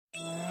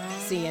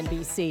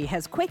CNBC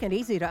has quick and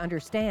easy to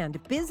understand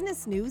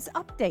business news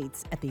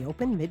updates at the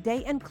open,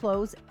 midday, and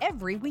close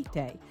every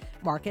weekday.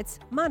 Markets,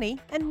 money,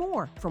 and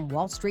more from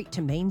Wall Street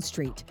to Main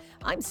Street.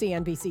 I'm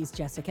CNBC's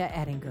Jessica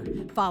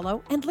Ettinger.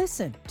 Follow and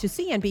listen to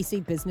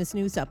CNBC Business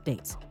News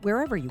Updates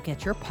wherever you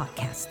get your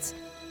podcasts.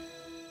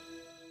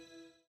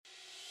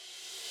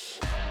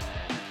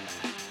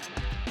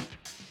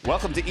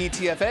 Welcome to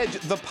ETF Edge,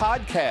 the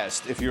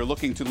podcast. If you're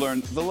looking to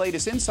learn the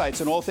latest insights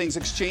on all things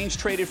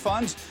exchange-traded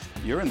funds,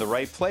 you're in the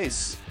right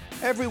place.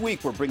 Every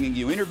week, we're bringing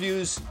you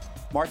interviews,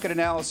 market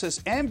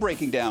analysis, and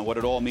breaking down what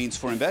it all means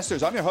for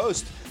investors. I'm your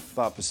host,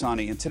 Bob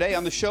Pisani, and today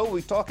on the show,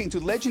 we're talking to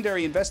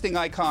legendary investing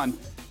icon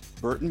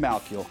Burton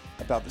Malkiel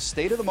about the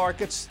state of the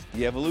markets,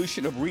 the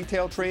evolution of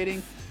retail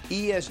trading,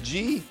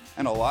 ESG,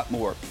 and a lot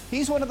more.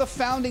 He's one of the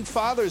founding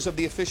fathers of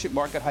the efficient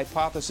market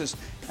hypothesis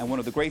and one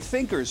of the great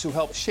thinkers who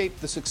helped shape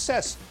the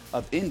success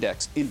of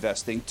index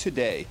investing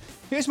today.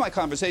 Here's my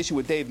conversation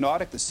with Dave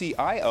Nadig, the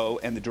CIO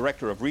and the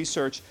Director of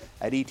Research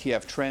at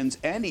ETF Trends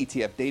and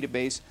ETF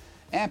Database,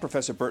 and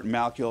Professor Burton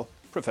Malkiel,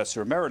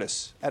 Professor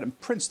Emeritus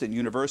at Princeton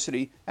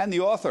University and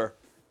the author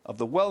of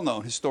the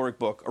well-known historic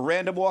book, A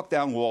Random Walk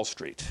Down Wall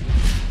Street.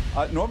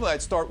 Normally,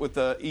 I'd start with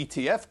the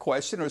ETF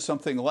question or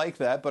something like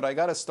that, but I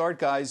got to start,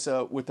 guys,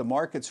 with the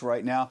markets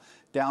right now,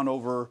 down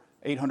over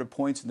 800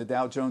 points in the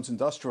Dow Jones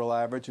Industrial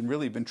Average and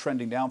really been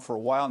trending down for a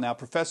while now.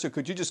 Professor,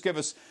 could you just give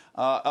us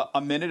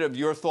a minute of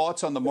your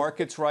thoughts on the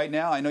markets right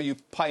now? I know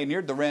you've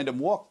pioneered the random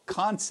walk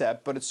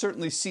concept, but it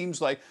certainly seems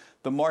like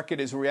the market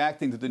is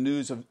reacting to the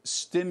news of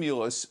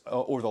stimulus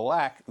or the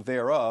lack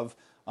thereof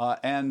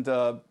and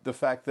the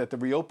fact that the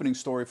reopening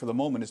story for the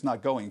moment is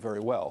not going very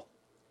well.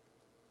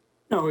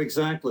 No,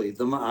 exactly.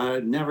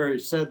 I never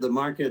said the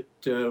market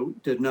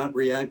did not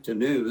react to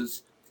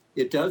news.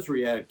 It does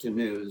react to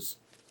news,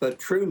 but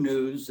true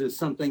news is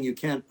something you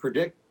can't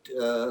predict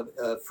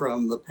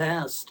from the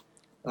past,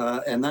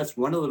 and that's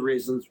one of the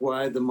reasons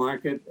why the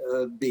market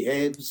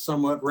behaves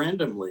somewhat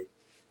randomly.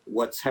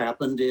 What's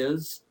happened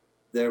is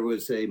there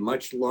was a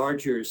much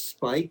larger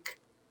spike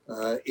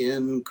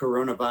in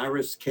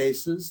coronavirus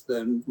cases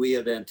than we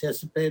had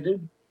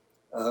anticipated.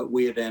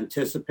 We had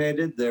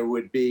anticipated there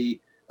would be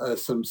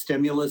some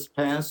stimulus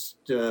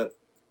passed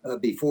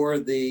before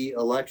the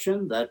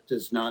election. That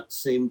does not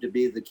seem to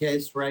be the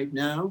case right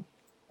now.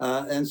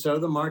 And so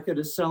the market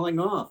is selling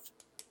off.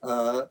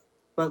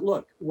 But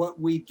look, what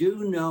we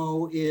do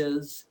know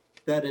is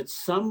that at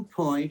some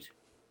point,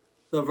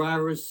 the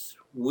virus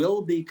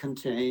will be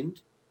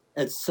contained.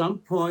 At some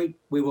point,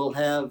 we will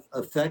have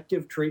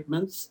effective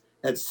treatments.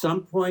 At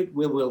some point,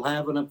 we will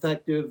have an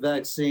effective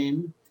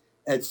vaccine.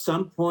 At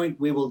some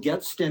point, we will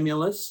get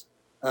stimulus.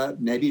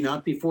 Maybe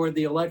not before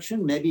the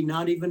election, maybe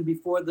not even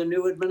before the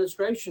new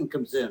administration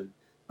comes in.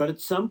 But at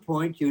some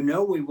point, we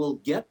will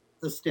get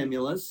the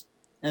stimulus.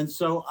 And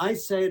so I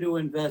say to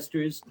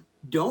investors,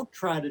 don't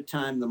try to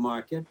time the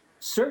market.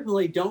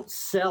 Certainly don't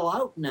sell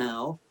out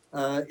now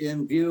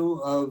in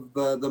view of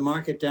the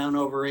market down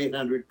over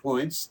 800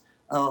 points.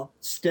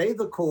 Stay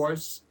the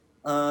course.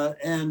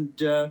 And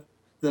the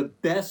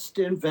best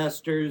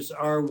investors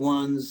are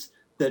ones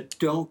that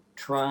don't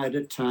try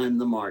to time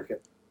the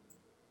market.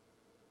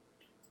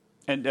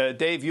 And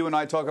Dave, you and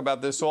I talk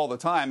about this all the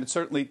time. It's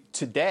certainly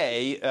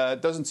today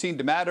doesn't seem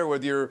to matter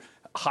whether you're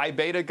a high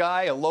beta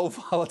guy, a low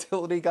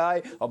volatility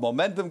guy, a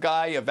momentum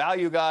guy, a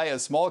value guy, a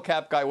small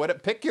cap guy, whatever.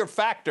 Pick your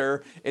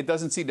factor. It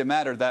doesn't seem to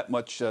matter that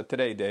much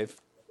today, Dave.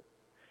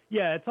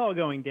 Yeah, it's all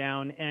going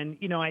down. And,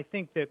 I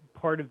think that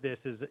part of this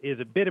is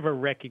a bit of a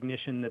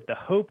recognition that the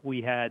hope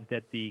we had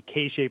that the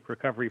K-shaped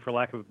recovery, for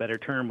lack of a better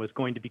term, was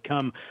going to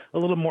become a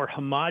little more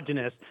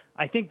homogenous.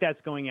 I think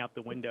that's going out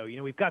the window.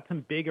 We've got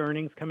some big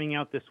earnings coming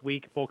out this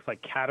week, folks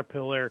like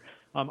Caterpillar.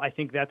 I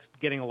think that's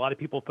getting a lot of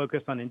people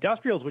focused on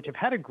industrials, which have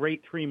had a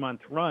great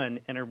 3-month run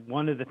and are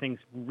one of the things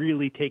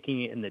really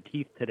taking it in the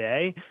teeth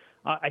today.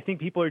 I think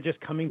people are just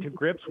coming to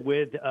grips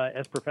with,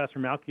 as Professor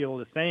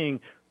Malkiel is saying,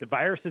 the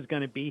virus is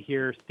going to be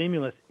here.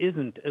 Stimulus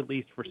isn't, at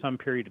least for some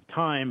period of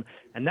time.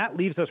 And that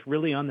leaves us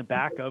really on the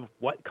back of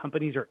what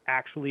companies are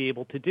actually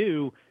able to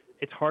do.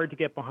 It's hard to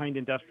get behind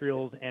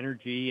industrials,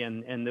 energy,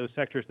 and those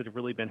sectors that have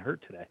really been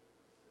hurt today.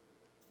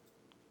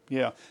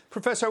 Yeah.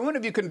 Professor, I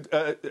wonder if you can,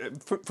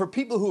 for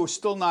people who are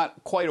still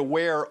not quite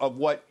aware of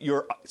what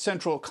your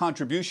central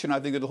contribution, I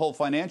think, of the whole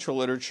financial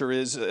literature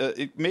is,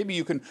 maybe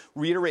you can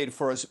reiterate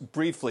for us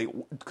briefly.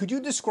 Could you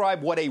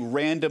describe what a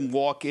random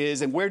walk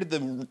is, and where did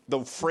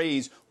the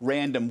phrase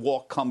random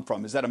walk come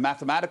from? Is that a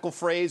mathematical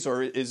phrase,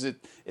 or does it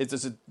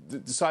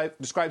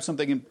describe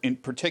something in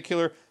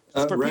particular?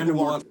 Random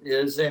walk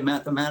is a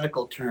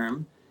mathematical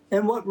term.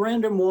 And what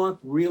random walk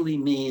really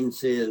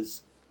means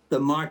is the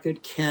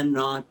market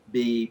cannot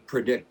be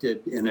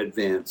predicted in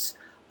advance.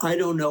 I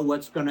don't know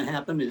what's going to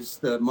happen. Is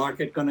the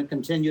market going to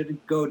continue to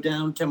go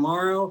down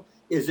tomorrow?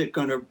 Is it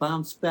going to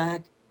bounce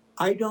back?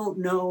 I don't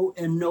know,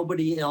 and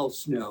nobody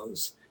else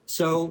knows.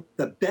 So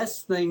the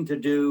best thing to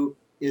do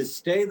is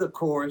stay the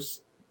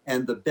course.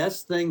 And the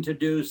best thing to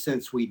do,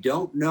 since we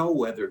don't know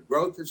whether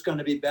growth is going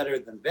to be better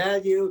than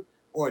value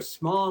or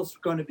small is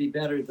going to be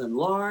better than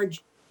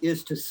large,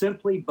 is to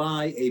simply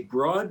buy a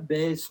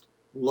broad-based,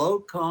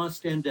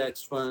 low-cost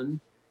index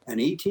fund, and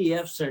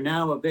ETFs are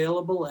now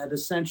available at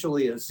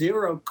essentially a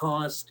zero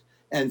cost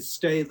and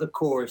stay the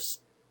course.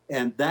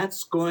 And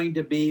that's going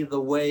to be the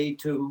way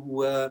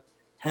to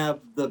have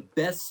the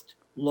best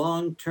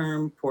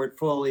long-term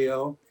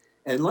portfolio.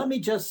 And let me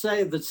just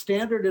say that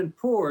Standard &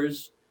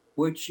 Poor's,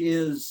 which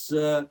is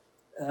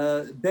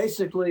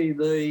basically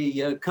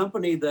the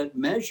company that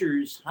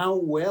measures how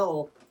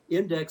well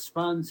index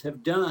funds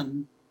have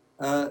done,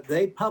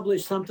 they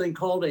published something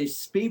called a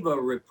SPIVA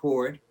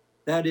report.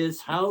 That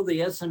is how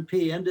the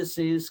S&P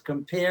indices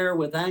compare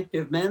with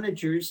active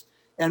managers.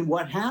 And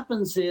what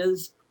happens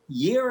is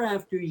year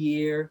after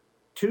year,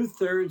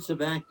 2/3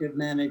 of active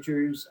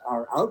managers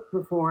are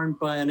outperformed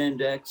by an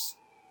index.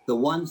 The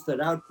ones that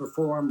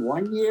outperform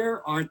one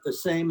year aren't the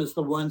same as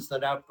the ones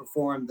that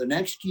outperform the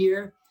next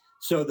year.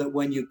 So that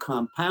when you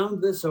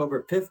compound this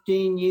over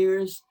 15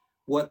 years,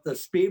 what the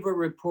SPIVA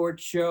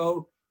reports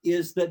show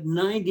is that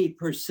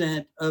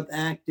 90% of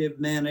active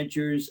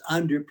managers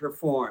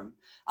underperform.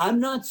 I'm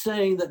not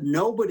saying that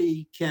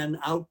nobody can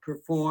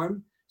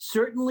outperform.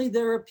 Certainly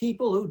there are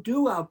people who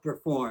do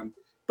outperform,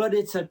 but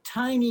it's a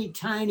tiny,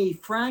 tiny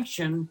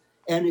fraction.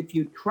 And if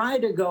you try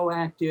to go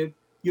active,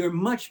 you're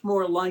much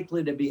more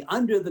likely to be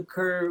under the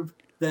curve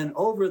than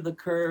over the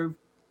curve.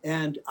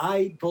 And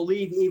I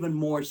believe even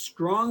more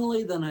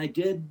strongly than I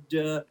did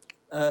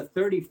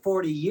 30,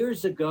 40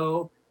 years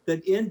ago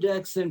that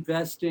index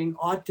investing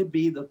ought to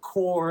be the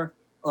core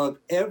of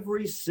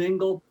every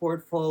single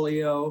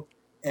portfolio.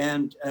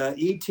 And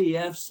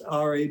ETFs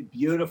are a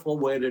beautiful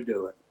way to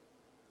do it.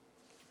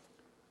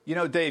 You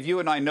know, Dave, you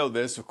and I know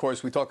this. Of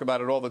course, we talk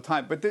about it all the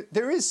time. But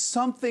there is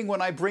something when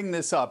I bring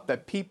this up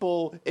that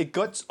people, it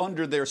gets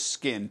under their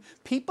skin.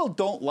 People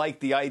don't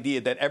like the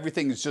idea that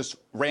everything is just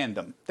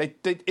random.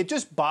 It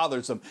just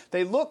bothers them.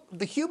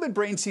 The human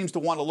brain seems to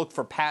want to look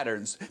for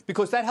patterns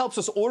because that helps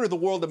us order the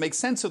world and make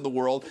sense of the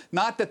world,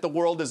 not that the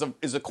world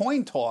is a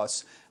coin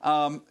toss.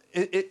 Have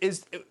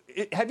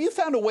you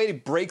found a way to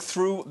break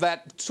through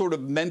that sort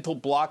of mental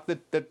block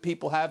that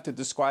people have to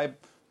describe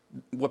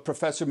what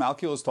Professor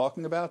Malkiel is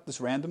talking about, this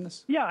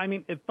randomness? Yeah, I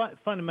mean,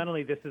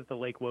 fundamentally, this is the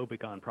Lake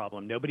Wobegon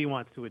problem. Nobody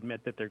wants to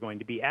admit that they're going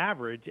to be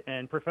average,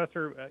 and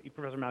Professor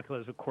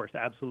Malkiel is, of course,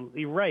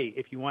 absolutely right.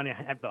 If you want to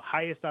have the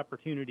highest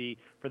opportunity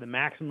for the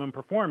maximum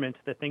performance,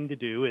 the thing to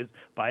do is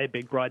buy a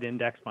big, broad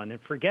index fund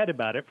and forget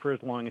about it for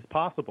as long as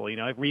possible. You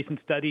know, a recent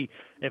study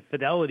at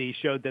Fidelity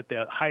showed that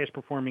the highest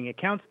performing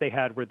accounts they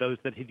had were those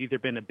that had either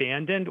been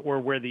abandoned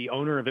or where the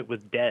owner of it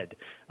was dead.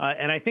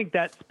 And I think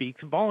that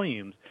speaks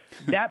volumes.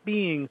 That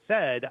being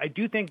said, I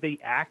do think the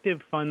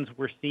active funds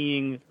we're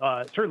seeing,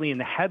 certainly in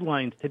the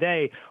headlines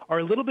today, are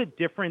a little bit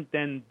different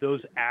than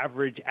those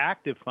average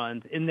active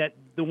funds in that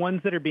the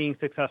ones that are being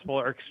successful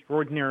are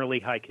extraordinarily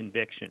high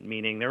conviction,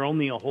 meaning they're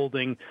only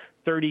holding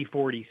 30,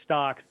 40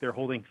 stocks. They're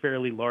holding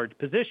fairly large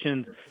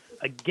positions.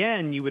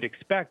 Again, you would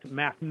expect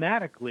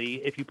mathematically,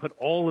 if you put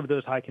all of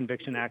those high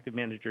conviction active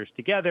managers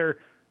together,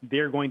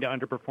 they're going to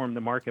underperform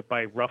the market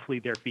by roughly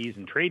their fees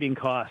and trading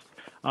costs.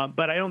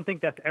 But I don't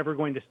think that's ever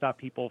going to stop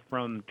people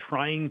from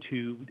trying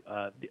to,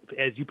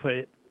 as you put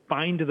it,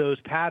 find those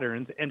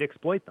patterns and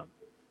exploit them.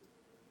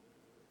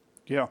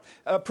 Yeah.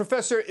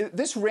 Professor,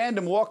 this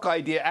random walk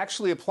idea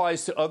actually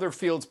applies to other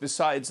fields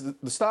besides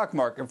the stock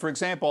market. For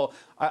example,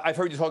 I've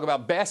heard you talk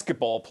about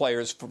basketball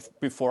players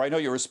before. I know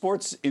you're a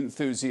sports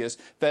enthusiast,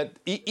 that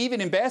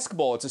even in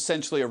basketball, it's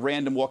essentially a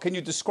random walk. Can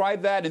you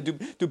describe that?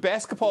 And do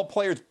basketball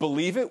players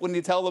believe it when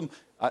you tell them,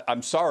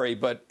 I'm sorry,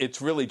 but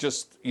it's really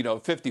just,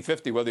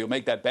 50-50 whether you'll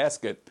make that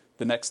basket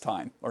the next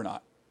time or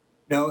not?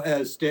 No,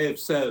 as Dave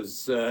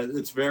says,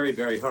 it's very,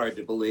 very hard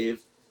to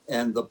believe.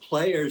 And the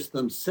players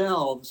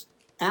themselves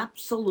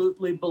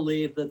absolutely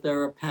believe that there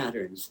are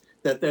patterns,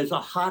 that there's a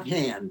hot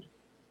hand.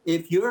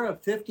 If you're a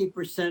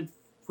 50%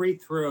 free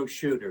throw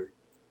shooter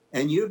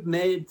and you've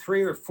made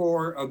 3 or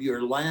 4 of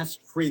your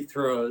last free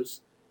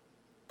throws,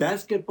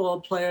 basketball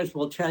players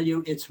will tell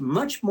you it's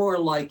much more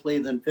likely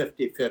than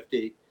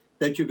 50-50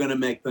 that you're going to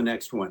make the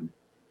next one.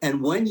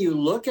 And when you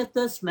look at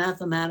this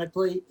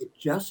mathematically, it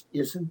just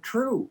isn't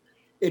true.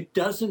 It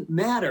doesn't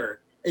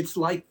matter. It's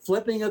like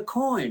flipping a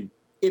coin.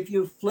 If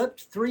you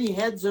flipped 3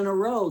 heads in a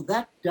row,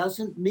 that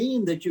doesn't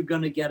mean that you're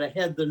going to get a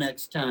head the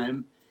next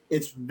time.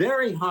 It's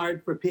very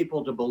hard for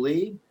people to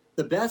believe.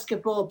 The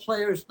basketball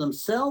players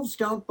themselves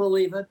don't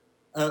believe it,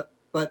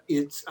 but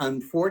it's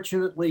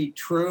unfortunately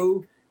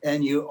true,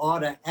 and you ought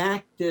to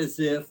act as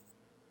if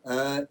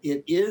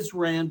it is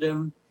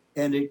random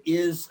and it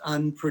is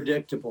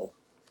unpredictable.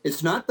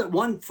 It's not that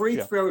one free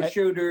throw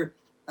shooter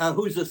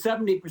who's a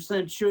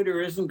 70% shooter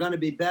isn't going to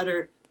be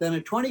better than a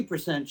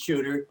 20%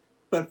 shooter.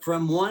 But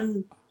from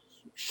one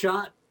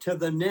shot to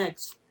the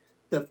next,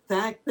 the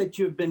fact that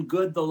you've been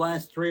good the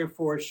last 3 or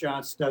 4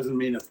 shots doesn't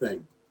mean a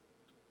thing.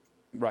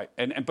 Right.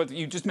 But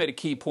you just made a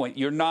key point.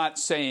 You're not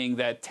saying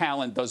that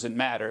talent doesn't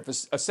matter. If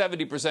a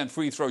 70%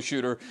 free throw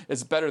shooter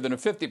is better than a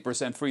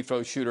 50% free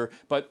throw shooter,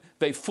 but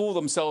they fool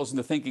themselves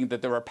into thinking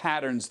that there are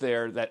patterns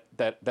there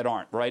that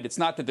aren't, right? It's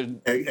not that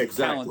the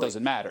talent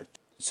doesn't matter.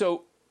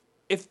 So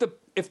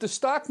if the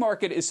stock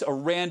market is a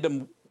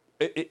random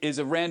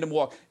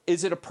walk,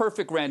 is it a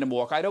perfect random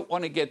walk? I don't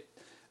want to get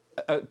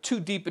too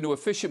deep into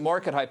efficient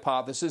market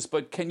hypothesis,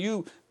 but can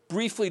you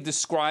briefly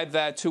describe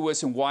that to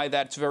us and why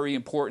that's very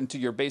important to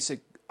your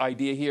basic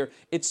idea here?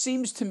 It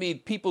seems to me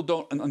people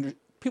don't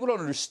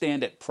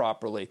understand it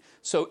properly.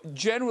 So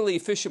generally,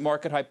 efficient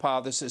market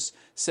hypothesis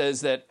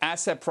says that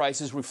asset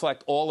prices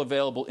reflect all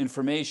available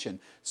information.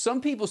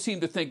 Some people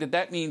seem to think that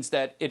that means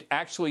that it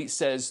actually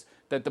says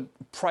that the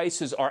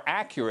prices are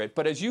accurate.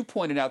 But as you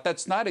pointed out,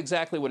 that's not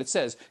exactly what it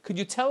says. Could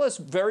you tell us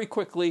very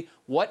quickly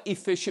what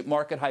efficient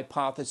market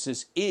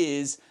hypothesis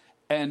is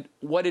and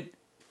what it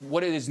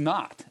is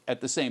not at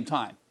the same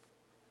time?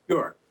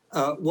 Sure.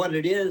 What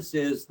it is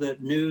that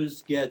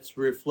news gets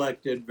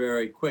reflected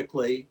very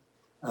quickly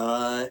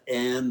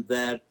and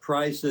that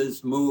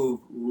prices move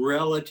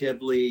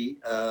relatively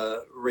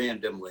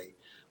randomly.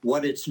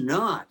 What it's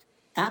not,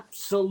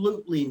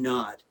 absolutely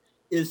not,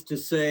 is to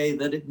say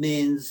that it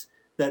means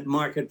that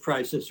market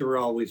prices are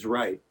always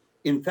right.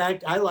 In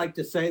fact, I like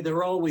to say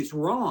they're always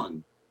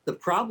wrong. The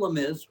problem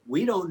is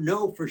we don't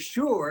know for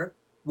sure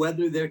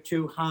whether they're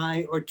too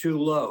high or too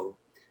low.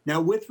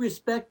 Now, with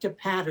respect to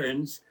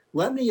patterns,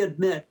 let me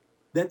admit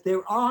that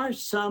there are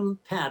some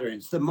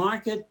patterns. The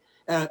market,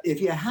 if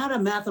you had a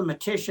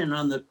mathematician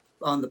on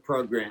the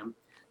program,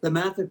 the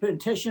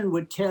mathematician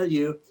would tell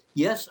you,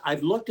 yes,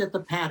 I've looked at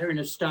the pattern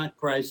of stock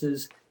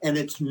prices, and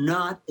it's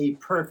not a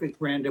perfect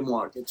random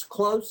walk. It's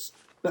close,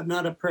 but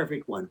not a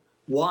perfect one.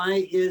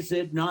 Why is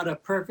it not a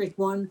perfect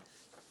one?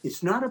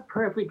 It's not a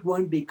perfect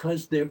one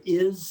because there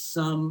is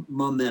some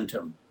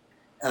momentum.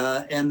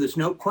 And there's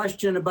no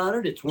question about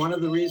it. It's one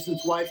of the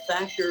reasons why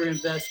factor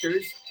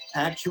investors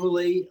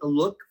actually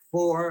look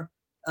for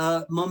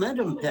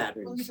momentum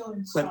patterns.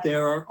 But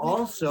there are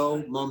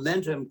also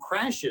momentum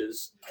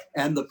crashes.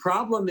 And the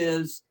problem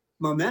is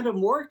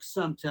momentum works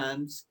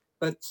sometimes,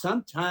 but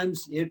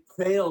sometimes it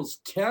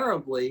fails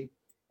terribly.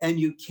 And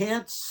you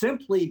can't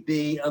simply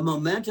be a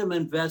momentum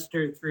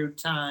investor through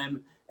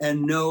time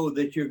and know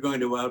that you're going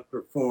to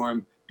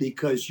outperform,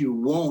 because you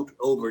won't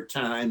over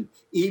time,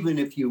 even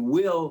if you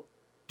will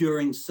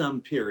during some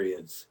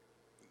periods.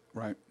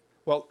 Right.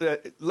 Well,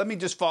 let me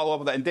just follow up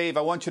with that. And Dave,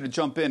 I want you to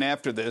jump in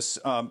after this,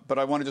 but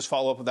I want to just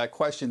follow up with that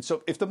question.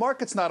 So if the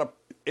market's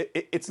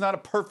it's not a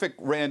perfect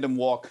random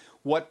walk,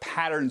 what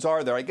patterns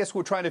are there? I guess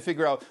we're trying to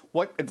figure out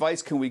what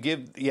advice can we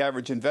give the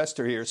average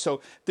investor here. So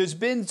there's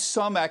been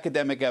some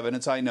academic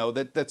evidence, I know,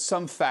 that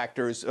some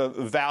factors,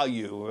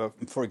 value,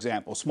 for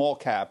example, small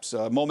caps,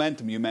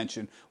 momentum you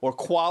mentioned, or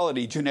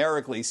quality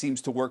generically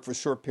seems to work for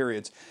short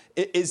periods.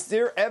 Is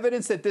there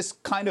evidence that this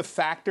kind of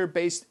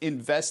factor-based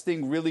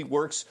investing really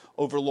works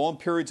over long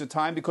periods of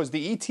time? Because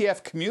the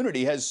ETF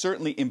community has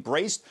certainly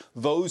embraced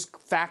those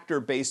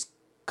factor-based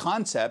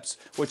concepts,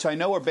 which I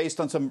know are based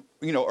on some,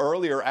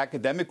 earlier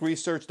academic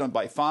research done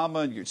by Fama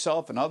and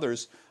yourself and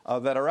others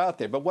that are out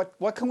there. But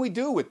what can we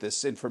do with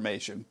this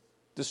information?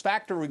 Does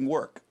factoring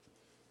work?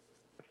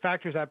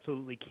 Factors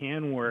absolutely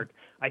can work.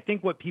 I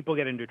think what people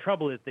get into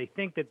trouble is they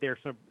think that there's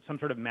some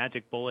sort of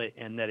magic bullet,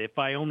 and that if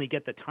I only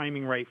get the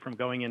timing right from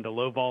going into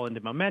low vol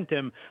into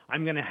momentum,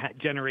 I'm going to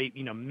generate,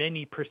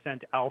 many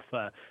percent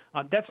alpha.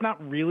 That's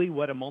not really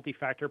what a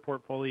multi-factor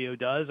portfolio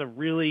does. A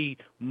really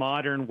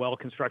modern,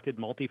 well-constructed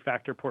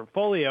multi-factor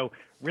portfolio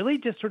really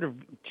just sort of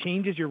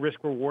changes your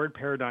risk-reward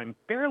paradigm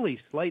fairly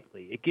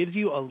slightly. It gives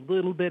you a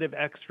little bit of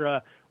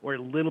extra or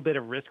a little bit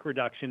of risk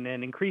reduction,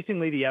 and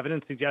increasingly the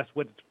evidence suggests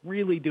what it's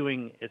really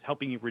doing is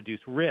helping you reduce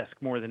risk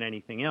more than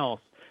anything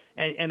else.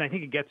 And I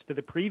think it gets to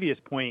the previous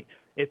point.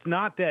 It's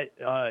not that,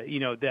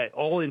 that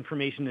all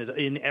information is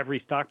in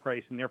every stock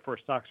price and therefore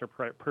stocks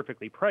are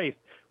perfectly priced.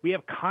 We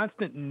have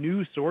constant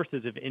new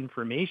sources of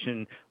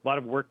information, a lot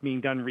of work being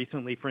done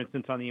recently, for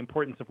instance, on the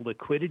importance of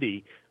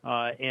liquidity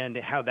and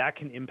how that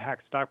can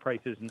impact stock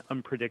prices in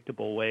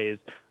unpredictable ways.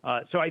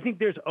 So I think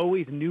there's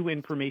always new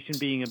information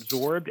being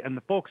absorbed, and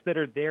the folks that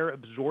are there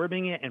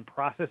absorbing it and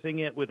processing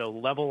it with a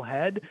level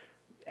head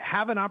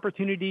have an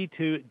opportunity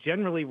to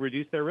generally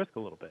reduce their risk a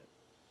little bit.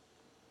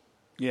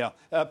 Yeah.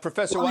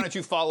 Professor, why don't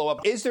you follow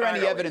up? Is there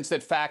any evidence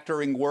that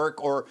factoring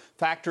work or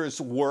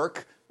factors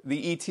work?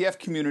 The ETF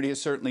community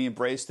has certainly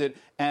embraced it.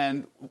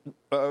 And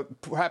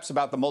perhaps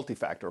about the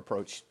multi-factor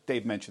approach.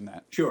 Dave mentioned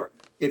that. Sure.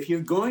 If you're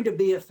going to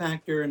be a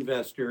factor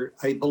investor,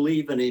 I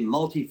believe in a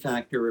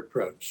multi-factor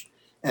approach.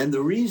 And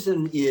the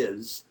reason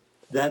is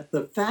that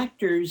the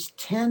factors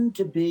tend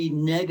to be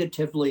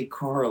negatively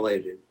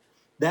correlated.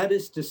 That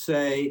is to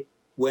say,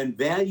 when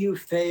value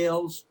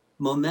fails,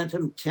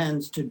 momentum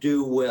tends to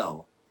do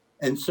well.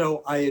 And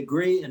so I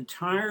agree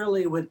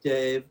entirely with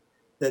Dave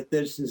that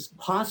this is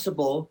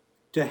possible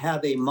to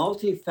have a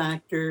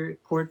multi-factor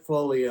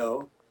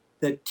portfolio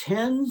that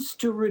tends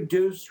to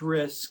reduce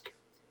risk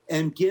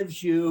and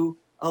gives you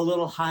a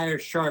little higher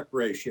Sharpe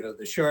ratio.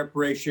 The Sharpe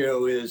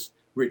ratio is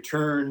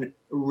return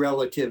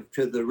relative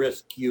to the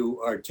risk you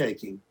are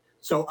taking.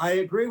 So I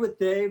agree with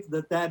Dave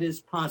that that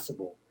is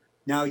possible.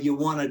 Now, you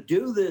want to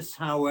do this,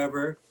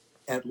 however,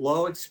 at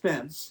low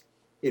expense.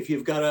 If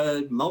you've got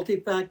a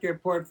multi-factor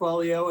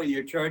portfolio and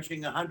you're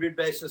charging 100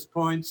 basis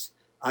points,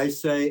 I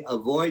say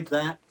avoid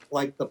that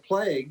like the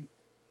plague.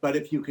 But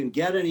if you can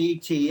get an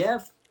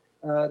ETF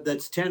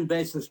that's 10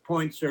 basis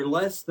points or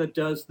less that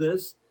does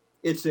this,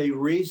 it's a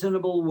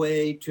reasonable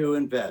way to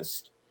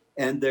invest.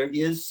 And there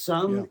is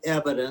some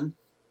evidence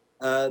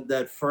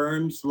that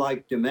firms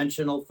like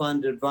Dimensional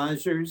Fund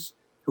Advisors,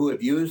 who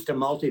have used a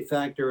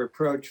multi-factor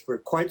approach for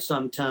quite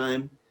some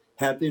time,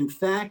 have in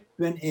fact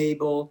been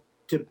able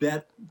to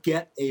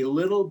get a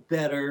little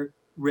better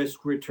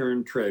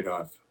risk-return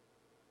trade-off.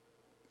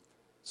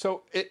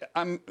 So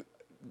I'm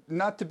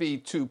not to be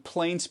too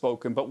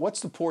plain-spoken, but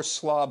what's the poor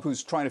slob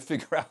who's trying to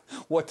figure out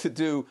what to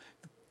do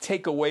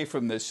take away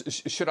from this?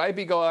 Should I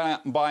be going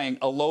out and buying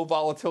a low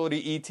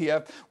volatility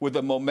ETF with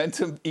a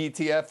momentum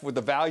ETF, with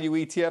a value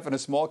ETF and a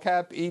small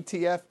cap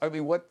ETF? I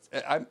mean,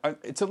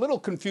 it's a little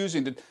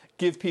confusing to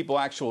give people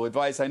actual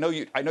advice. I know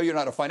you're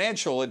not a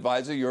financial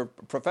advisor, you're a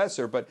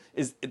professor, but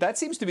that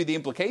seems to be the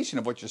implication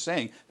of what you're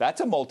saying.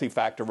 That's a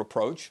multi-factor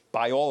approach.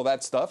 Buy all of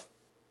that stuff.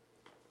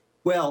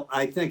 Well,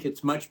 I think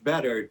it's much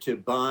better to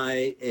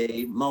buy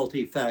a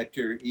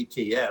multi-factor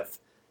ETF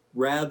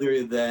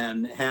rather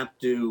than have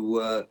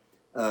to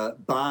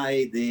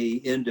buy the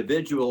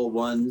individual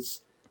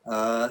ones.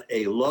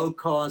 A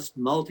low-cost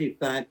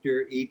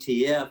multi-factor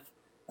ETF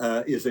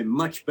is a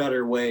much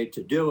better way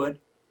to do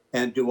it.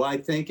 And do I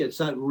think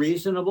it's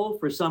unreasonable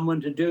for someone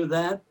to do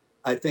that?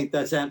 I think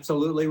that's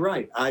absolutely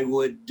right. I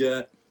would,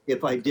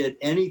 if I did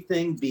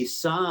anything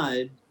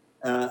beside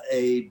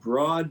a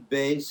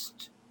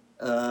broad-based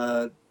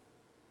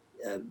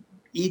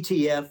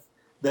ETF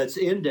that's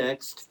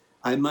indexed,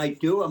 I might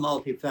do a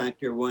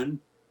multi-factor one.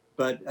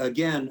 But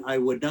again, I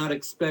would not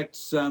expect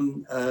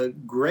some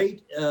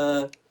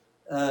greater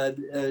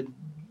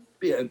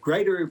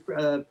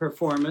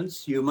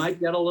performance. You might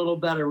get a little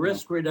better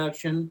risk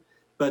reduction,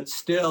 but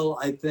still,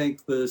 I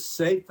think the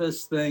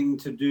safest thing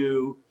to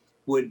do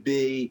would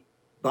be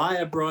buy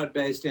a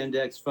broad-based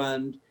index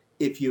fund.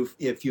 If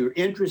you're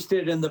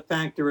interested in the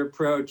factor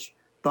approach,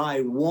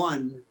 buy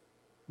one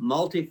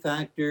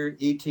multi-factor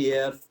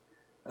ETF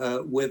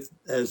with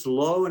as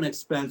low an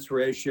expense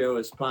ratio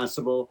as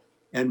possible.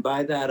 And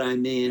by that, I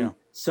mean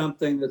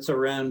something that's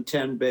around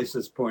 10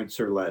 basis points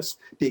or less.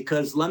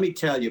 Because let me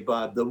tell you,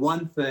 Bob, the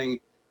one thing,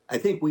 I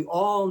think we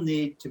all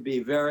need to be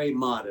very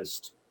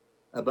modest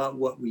about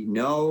what we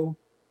know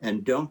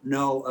and don't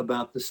know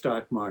about the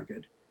stock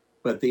market.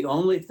 But the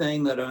only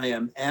thing that I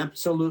am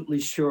absolutely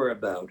sure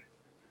about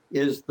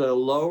is the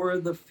lower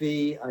the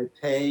fee I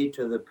pay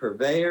to the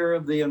purveyor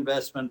of the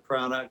investment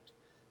product,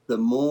 the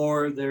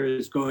more there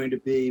is going to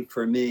be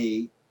for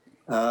me.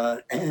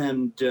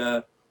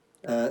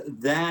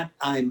 That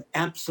I'm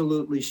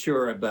absolutely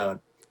sure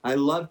about. I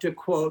love to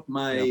quote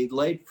my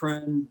late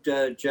friend,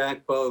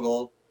 Jack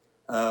Bogle,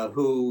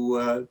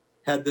 who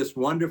had this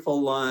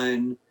wonderful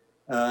line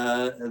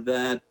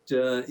that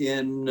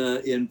in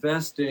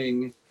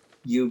investing,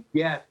 you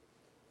get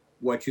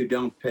what you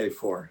don't pay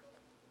for.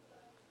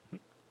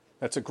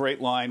 That's a great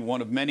line.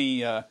 One of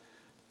many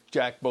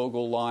Jack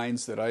Bogle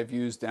lines that I've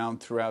used down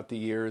throughout the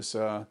years.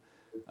 The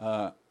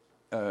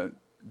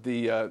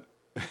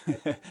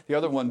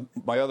other one,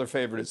 my other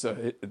favorite is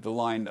the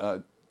line,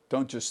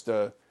 don't just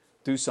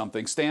do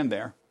something, stand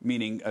there,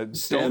 meaning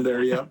stand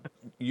there, yeah.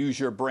 Use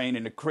your brain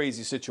in a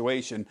crazy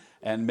situation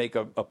and make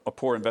a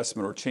poor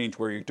investment or change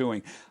where you're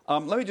doing.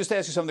 Let me just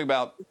ask you something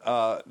about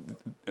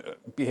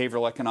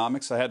behavioral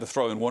economics. I had to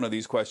throw in one of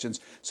these questions.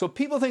 So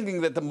people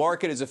thinking that the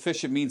market is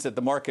efficient means that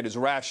the market is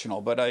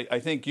rational, but I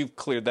think you've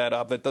cleared that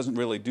up. It doesn't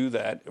really do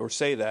that or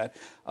say that.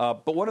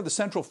 But one of the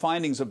central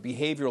findings of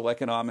behavioral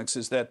economics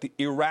is that the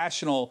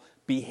irrational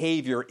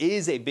behavior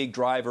is a big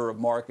driver of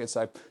markets.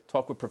 I've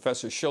talked with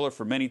Professor Schiller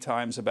for many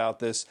times about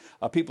this.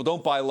 People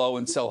don't buy low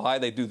and sell high.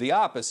 They do the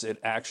opposite,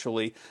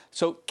 actually.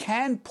 So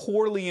can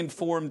poorly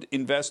informed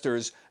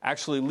investors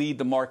actually lead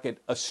the market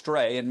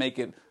astray and make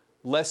it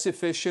less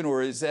efficient?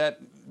 Or is there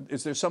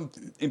some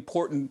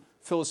important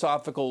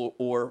philosophical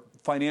or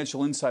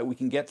financial insight we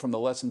can get from the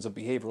lessons of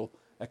behavioral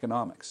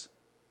economics?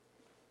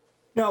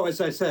 No,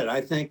 as I said, I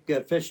think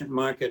efficient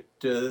market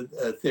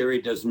theory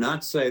does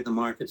not say the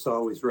market's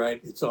always right,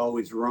 it's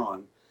always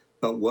wrong.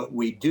 But what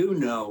we do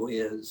know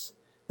is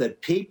that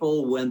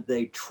people, when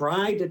they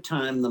try to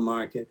time the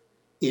market,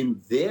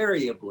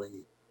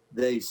 invariably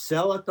they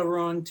sell at the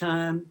wrong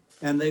time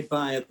and they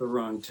buy at the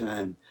wrong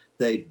time.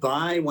 They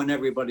buy when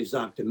everybody's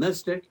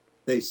optimistic,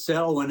 they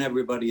sell when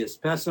everybody is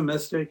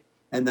pessimistic,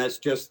 and that's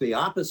just the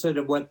opposite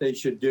of what they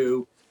should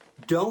do.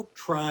 Don't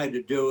try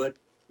to do it.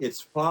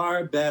 It's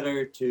far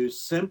better to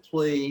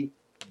simply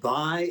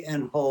buy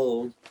and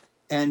hold.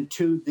 And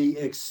to the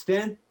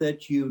extent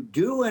that you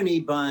do any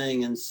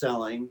buying and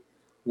selling,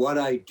 what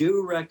I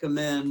do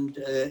recommend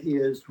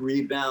is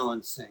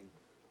rebalancing.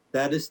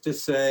 That is to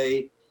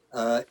say,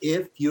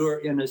 if you're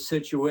in a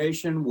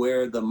situation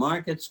where the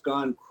market's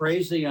gone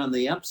crazy on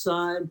the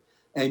upside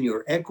and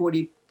your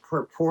equity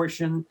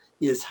proportion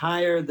is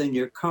higher than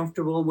you're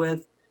comfortable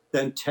with,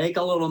 then take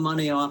a little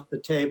money off the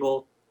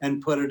table and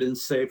put it in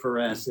safer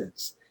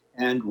assets.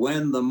 And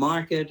when the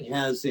market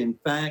has, in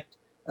fact,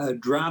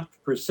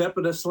 dropped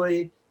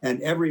precipitously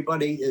and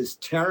everybody is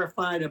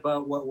terrified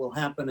about what will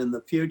happen in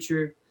the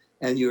future,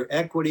 and your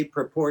equity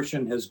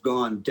proportion has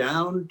gone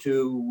down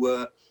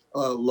to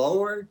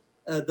lower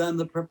than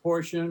the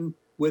proportion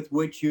with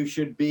which you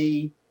should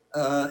be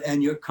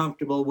and you're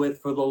comfortable with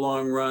for the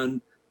long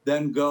run,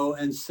 then go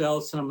and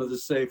sell some of the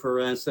safer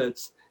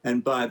assets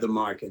and buy the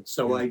market.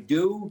 So I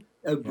do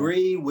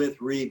agree with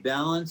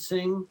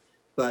rebalancing,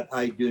 but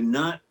I do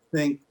not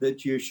think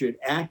that you should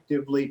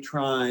actively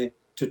try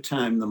to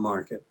time the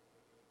market.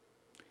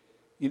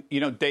 You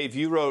know, Dave,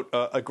 you wrote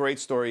a great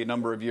story a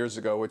number of years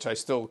ago, which I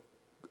still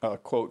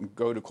quote and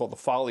go to, called The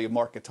Folly of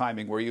Market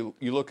Timing, where you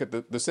look at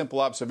the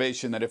simple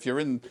observation that if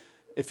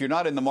you're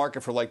not in the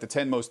market for like the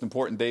 10 most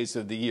important days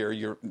of the year,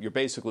 you're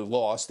basically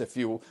lost. If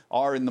you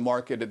are in the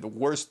market at the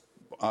worst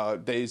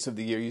days of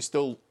the year, you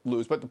still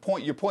lose. But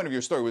your point of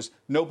your story was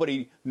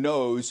nobody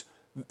knows.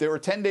 There are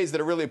 10 days that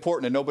are really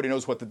important and nobody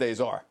knows what the days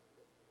are.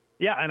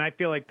 Yeah, and I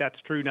feel like that's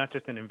true not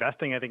just in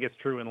investing. I think it's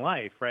true in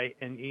life, right?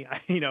 And,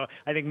 you know,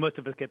 I think most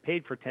of us get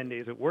paid for 10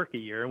 days at work a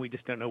year, and we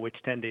just don't know which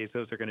 10 days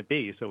those are going to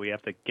be. So we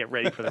have to get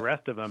ready for the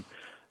rest of them.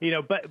 You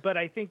know, but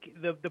I think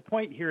the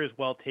point here is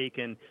well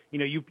taken. You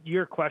know,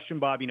 your question,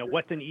 Bob, you know,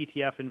 what's an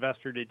ETF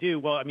investor to do?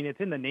 Well, I mean,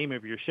 it's in the name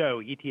of your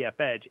show, ETF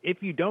Edge.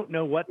 If you don't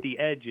know what the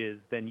edge is,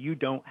 then you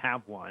don't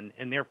have one,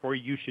 and therefore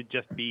you should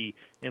just be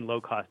in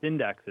low-cost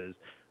indexes.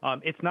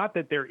 It's not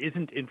that there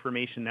isn't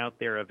information out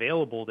there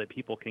available that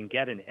people can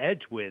get an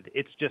edge with.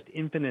 It's just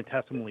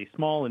infinitesimally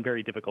small and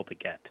very difficult to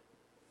get.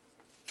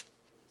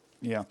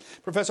 Yeah.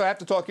 Professor, I have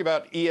to talk to you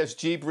about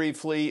ESG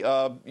briefly.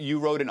 You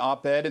wrote an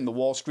op-ed in the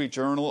Wall Street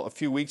Journal a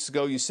few weeks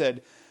ago. You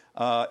said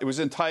it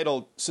was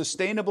entitled,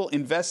 "Sustainable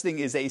Investing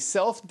is a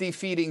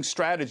Self-Defeating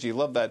Strategy."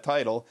 Love that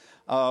title.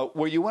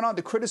 Where you went on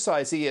to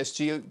criticize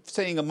ESG,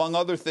 saying, among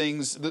other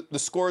things, the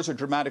scores are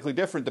dramatically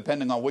different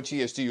depending on which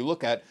ESG you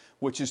look at,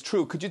 which is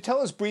true. Could you tell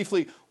us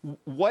briefly,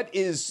 what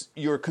is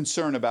your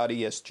concern about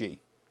ESG?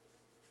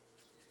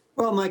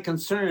 Well, my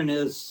concern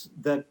is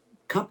that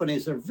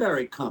companies are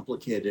very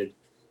complicated,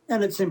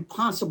 and it's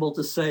impossible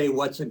to say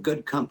what's a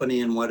good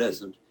company and what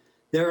isn't.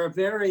 There are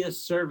various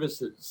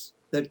services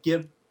that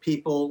give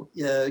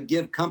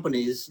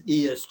companies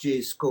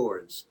ESG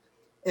scores.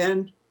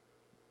 And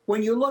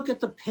when you look at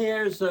the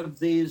pairs of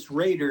these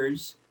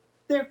raters,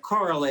 they're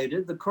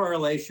correlated. The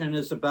correlation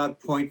is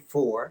about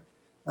 0.4.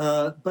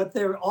 But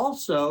they're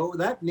also,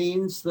 that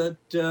means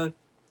that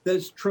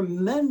there's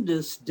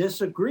tremendous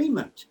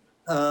disagreement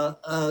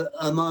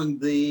among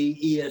the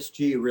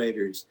ESG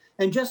raters.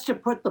 And just to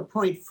put the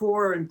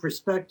 0.4 in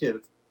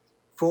perspective,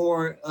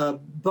 for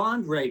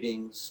bond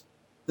ratings,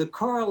 the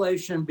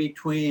correlation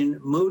between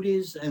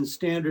Moody's and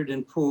Standard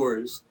 &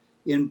 Poor's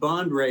in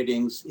bond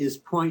ratings is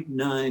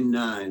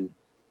 0.99.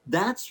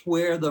 That's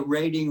where the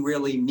rating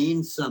really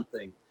means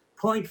something.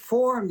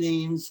 0.4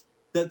 means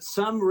that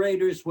some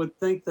raters would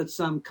think that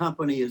some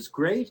company is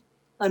great,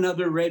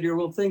 another rater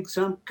will think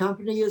some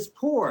company is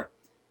poor.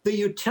 The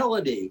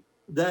utility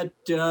that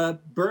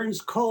burns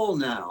coal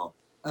now,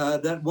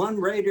 that one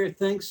rater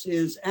thinks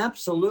is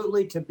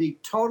absolutely to be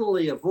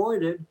totally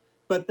avoided,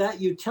 but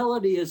that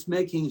utility is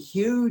making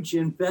huge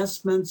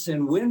investments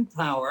in wind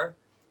power,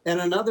 and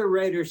another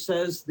rater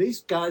says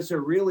these guys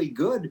are really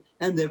good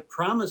and they've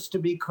promised to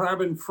be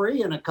carbon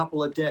free in a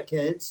couple of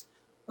decades.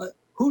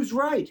 Who's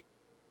right?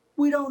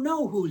 We don't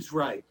know who's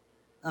right.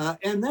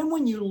 And then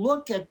when you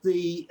look at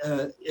the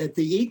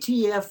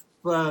ETF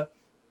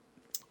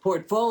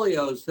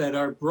portfolios that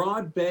are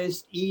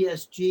broad-based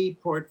ESG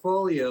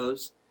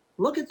portfolios,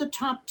 look at the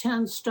top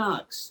 10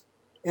 stocks.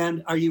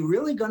 And are you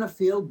really going to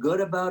feel good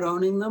about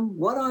owning them?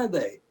 What are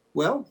they?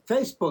 Well,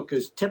 Facebook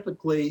is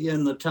typically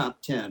in the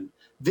top 10.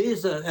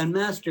 Visa and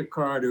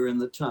MasterCard are in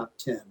the top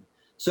 10.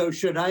 So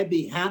should I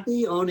be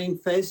happy owning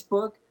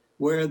Facebook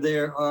where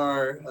there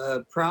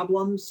are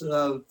problems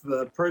of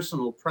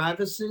personal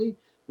privacy,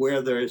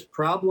 where there's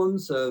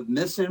problems of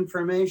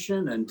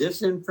misinformation and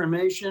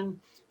disinformation?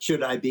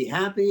 Should I be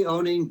happy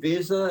owning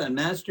Visa and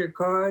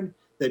MasterCard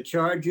that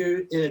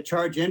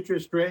charge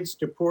interest rates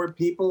to poor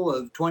people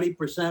of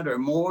 20% or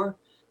more?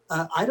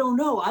 I don't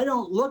know. I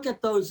don't look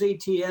at those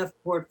ETF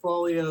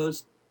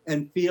portfolios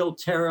and feel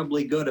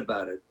terribly good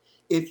about it.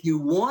 If you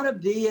want to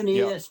be an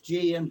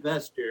ESG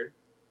investor,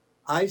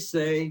 I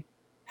say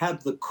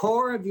have the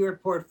core of your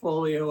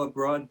portfolio a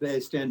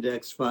broad-based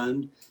index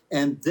fund.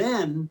 And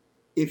then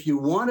if you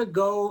want to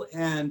go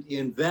and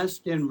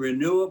invest in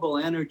renewable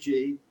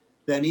energy,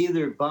 then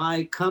either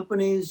buy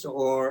companies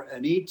or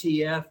an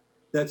ETF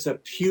that's a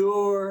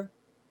pure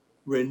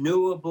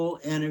renewable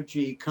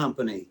energy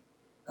company.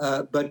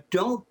 But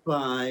don't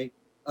buy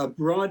a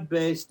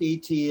broad-based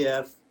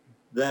ETF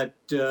that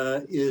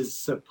is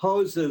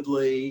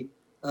supposedly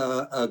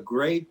a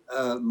great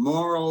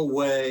moral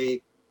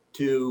way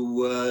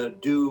to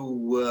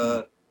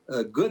do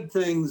good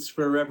things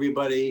for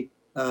everybody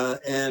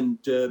and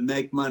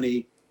make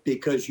money,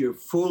 because you're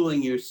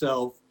fooling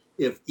yourself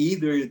if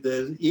either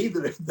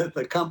that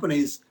the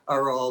companies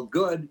are all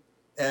good,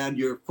 and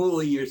you're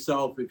fooling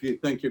yourself if you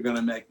think you're going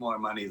to make more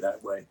money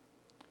that way.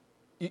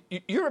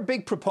 You're a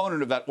big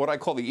proponent of that, what I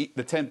call the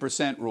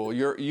 10% rule.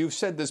 You've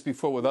said this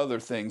before with other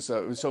things.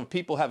 So if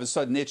people have a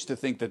sudden itch to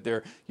think that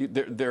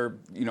they're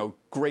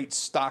great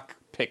stock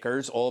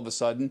pickers all of a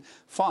sudden,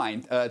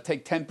 fine.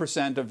 Take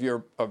 10% of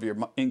your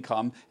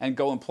income and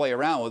go and play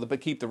around with it,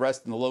 but keep the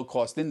rest in the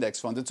low-cost index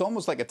funds. It's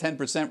almost like a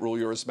 10% rule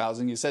you're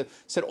espousing. You said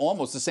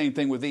almost the same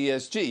thing with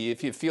ESG.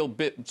 If you feel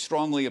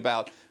strongly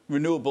about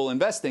renewable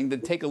investing,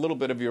 then take a little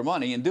bit of your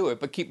money and do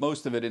it, but keep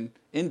most of it in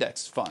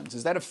index funds.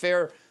 Is that a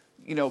fair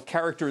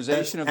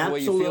characterization of the way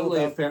you feel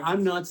about it? Fair.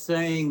 I'm not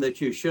saying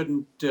that you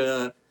shouldn't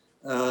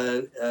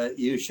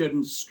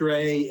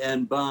stray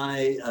and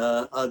buy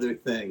other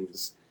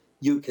things.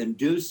 You can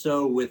do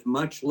so with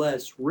much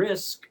less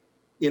risk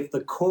if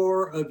the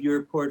core of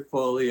your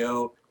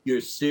portfolio,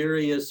 your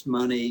serious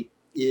money,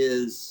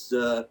 is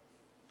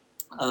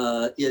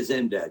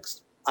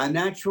indexed. I'm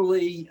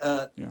actually,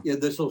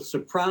 this will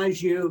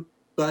surprise you,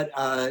 but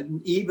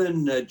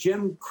even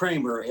Jim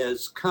Cramer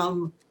has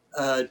come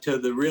to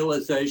the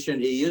realization.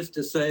 He used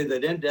to say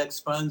that index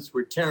funds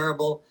were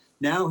terrible.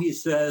 Now he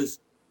says,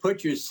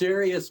 put your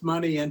serious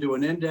money into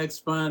an index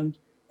fund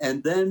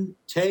and then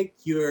take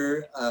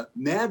your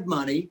mad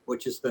money,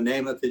 which is the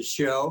name of his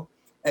show,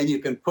 and you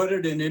can put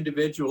it in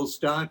individual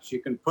stocks. You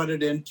can put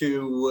it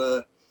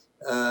into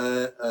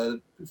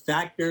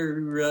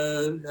factor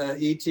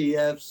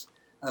ETFs.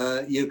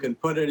 You can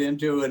put it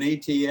into an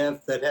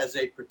ETF that has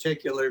a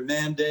particular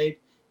mandate.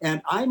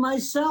 And I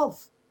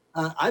myself,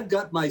 I've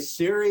got my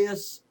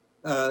serious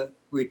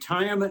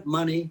retirement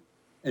money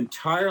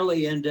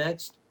entirely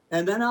indexed,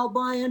 and then I'll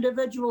buy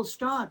individual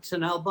stocks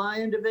and I'll buy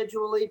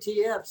individual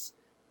ETFs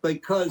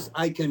because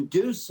I can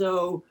do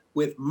so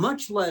with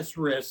much less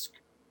risk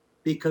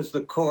because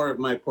the core of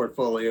my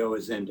portfolio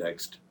is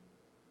indexed.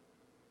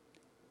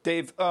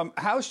 Dave,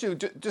 how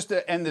should, just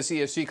to end this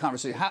ESG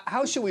conversation,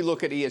 how should we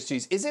look at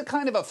ESGs? Is it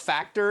kind of a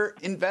factor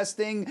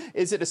investing?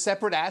 Is it a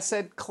separate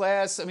asset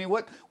class? I mean,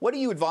 what do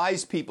you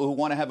advise people who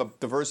want to have a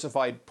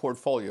diversified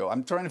portfolio?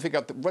 I'm trying to figure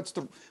out what's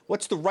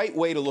the right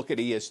way to look at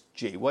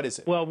ESG. What is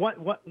it? Well,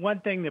 one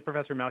thing that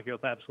Professor Malkiel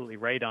is absolutely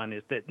right on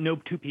is that no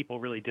two people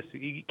really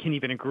can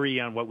even agree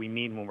on what we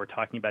mean when we're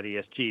talking about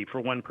ESG.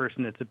 For one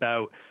person, it's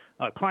about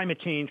climate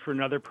change. For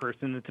another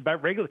person, it's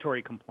about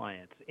regulatory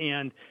compliance.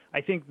 And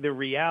I think the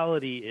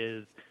reality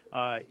is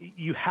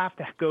you have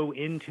to go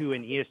into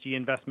an ESG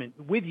investment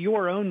with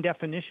your own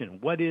definition.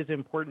 What is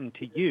important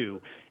to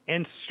you?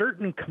 And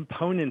certain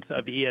components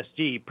of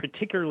ESG,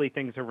 particularly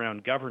things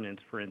around governance,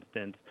 for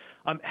instance,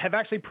 have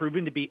actually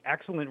proven to be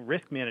excellent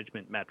risk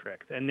management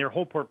metrics. And there are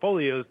whole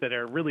portfolios that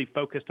are really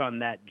focused on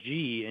that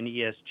G in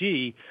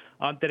ESG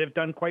that have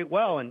done quite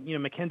well. And,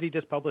 McKinsey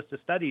just published a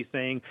study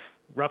saying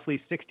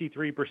roughly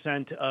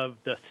 63% of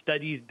the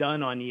studies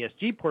done on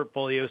ESG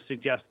portfolios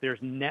suggest there's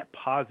net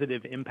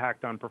positive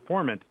impact on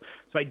performance.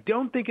 So I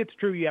don't think it's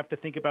true you have to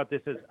think about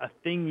this as a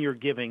thing you're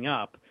giving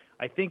up.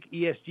 I think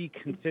ESG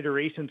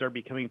considerations are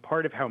becoming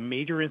part of how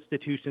major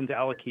institutions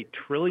allocate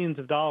trillions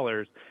of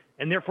dollars,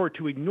 and therefore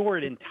to ignore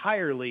it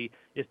entirely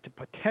is to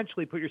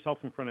potentially put yourself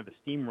in front of a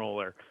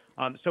steamroller.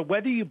 So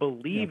whether you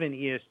believe in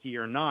ESG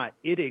or not,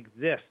 it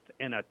exists,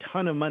 and a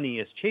ton of money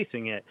is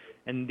chasing it,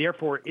 and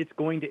therefore it's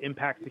going to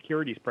impact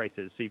securities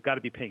prices. So you've got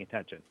to be paying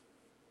attention.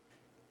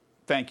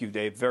 Thank you,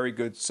 Dave. Very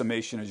good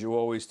summation, as you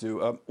always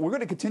do. We're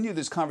going to continue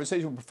this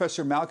conversation with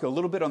Professor Malkiel a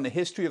little bit on the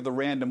history of the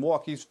random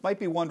walk. You might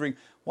be wondering,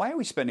 why are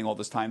we spending all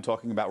this time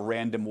talking about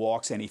random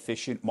walks and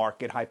efficient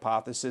market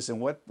hypothesis, and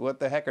what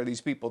the heck are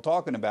these people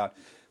talking about?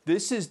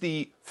 This is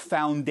the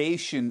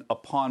foundation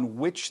upon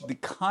which the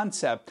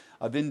concept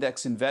of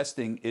index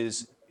investing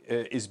is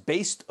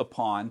based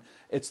upon.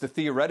 It's the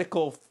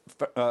theoretical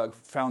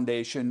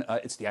foundation.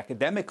 It's the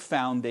academic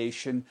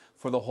foundation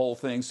for the whole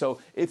thing. So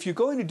if you're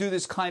going to do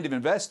this kind of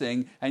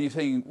investing and you're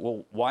thinking,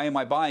 well, why am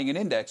I buying an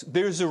index?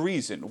 There's a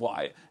reason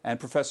why. And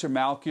Professor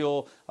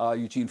Malkiel,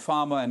 Eugene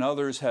Fama, and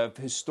others have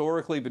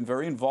historically been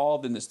very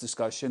involved in this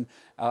discussion.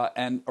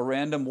 And A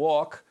Random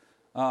Walk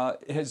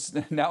is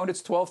now in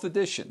its 12th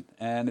edition.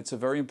 And it's a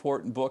very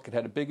important book. It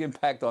had a big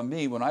impact on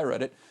me when I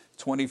read it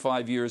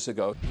 25 years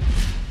ago.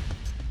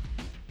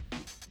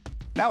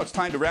 Now it's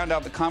time to round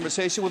out the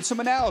conversation with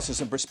some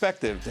analysis and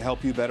perspective to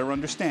help you better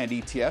understand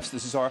ETFs.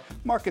 This is our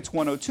Markets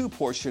 102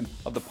 portion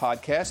of the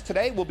podcast.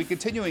 Today, we'll be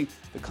continuing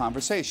the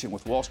conversation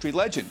with Wall Street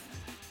legend,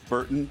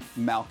 Burton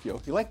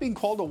Malkiel. You like being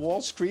called a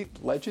Wall Street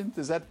legend?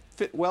 Does that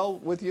fit well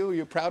with you? Are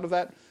you proud of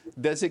that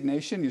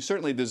designation? You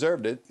certainly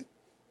deserved it.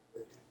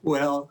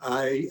 Well,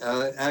 I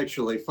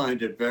actually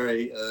find it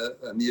very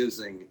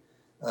amusing.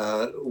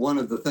 One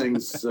of the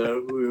things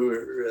we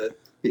were,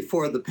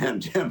 before the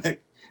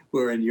pandemic,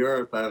 we're in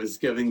Europe. I was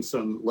giving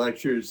some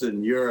lectures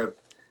in Europe,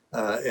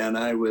 and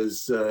I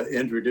was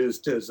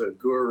introduced as a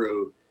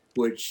guru,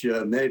 which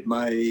made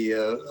my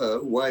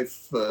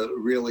wife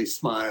really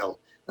smile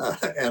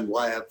and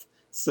laugh.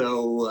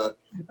 So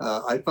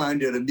I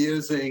find it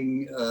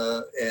amusing,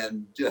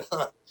 and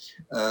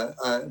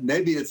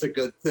maybe it's a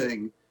good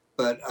thing,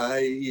 but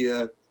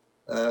I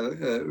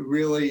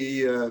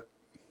really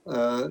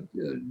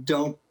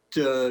don't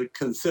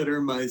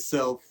consider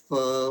myself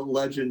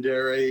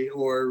legendary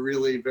or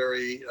really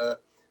very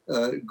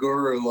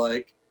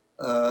guru-like,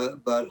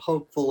 but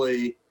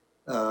hopefully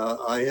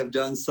I have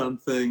done some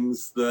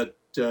things that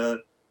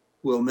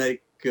will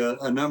make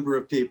a number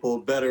of people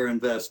better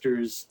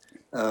investors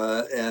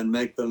and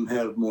make them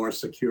have more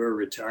secure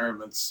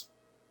retirements.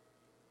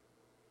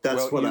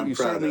 That's what I'm proud of. You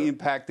certainly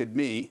impacted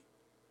me.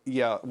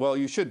 Yeah, well,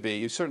 you should be.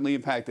 You certainly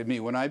impacted me.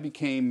 When I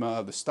became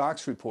the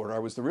stocks reporter, I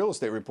was the real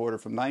estate reporter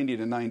from 90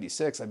 to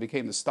 96. I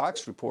became the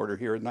stocks reporter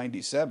here in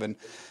 97.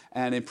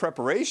 And in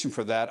preparation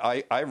for that,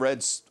 I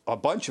read a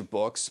bunch of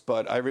books,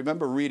 but I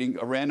remember reading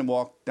A Random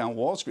Walk Down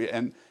Wall Street.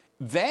 And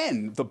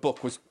then the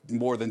book was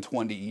more than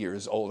 20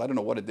 years old. I don't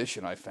know what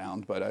edition I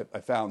found, but I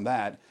found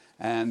that.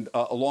 And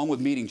along with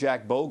meeting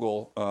Jack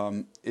Bogle,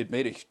 it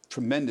made a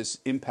tremendous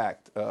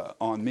impact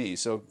on me.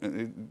 So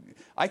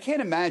I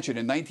can't imagine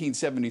in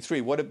 1973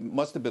 what it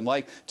must have been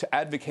like to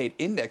advocate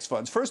index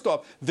funds. First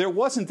off, there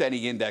wasn't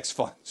any index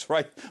funds,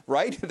 right?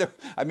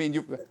 I mean,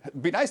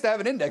 it'd be nice to have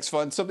an index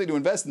fund, something to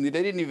invest in. They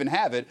didn't even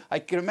have it. I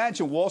can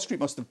imagine Wall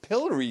Street must have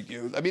pilloried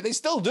you. I mean, they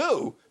still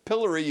do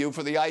pillory you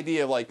for the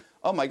idea of like,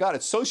 oh my God,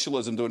 it's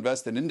socialism to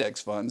invest in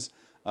index funds.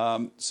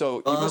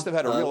 So you must have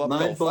had a real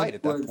uphill fight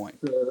at that point.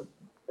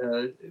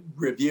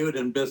 Reviewed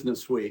in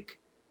Business Week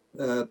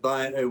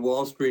by a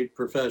Wall Street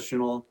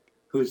professional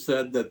who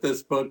said that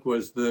this book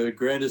was the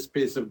greatest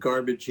piece of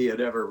garbage he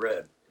had ever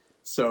read.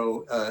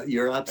 So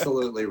you're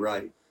absolutely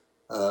right.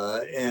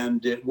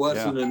 And it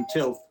wasn't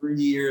until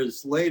 3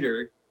 years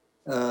later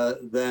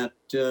that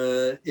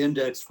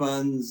index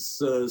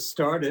funds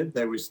started.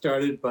 They were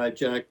started by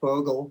Jack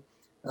Bogle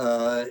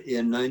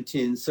in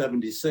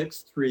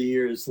 1976, 3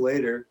 years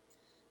later.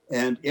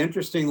 And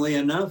interestingly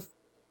enough,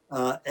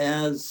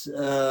 as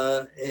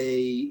an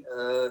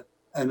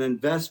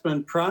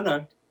investment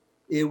product,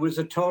 it was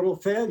a total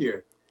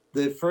failure.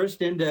 The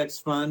first index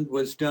fund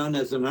was done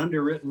as an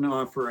underwritten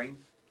offering.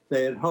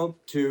 They had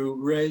hoped to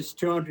raise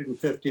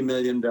 $250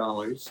 million.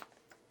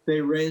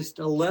 They raised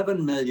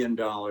 $11 million.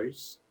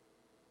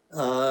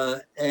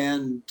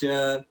 And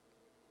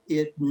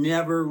it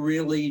never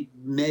really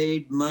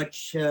made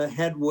much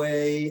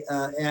headway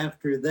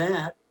after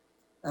that.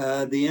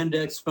 The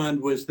index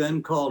fund was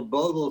then called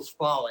Bogle's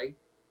Folly.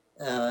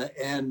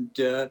 And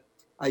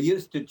I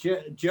used to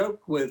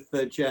joke with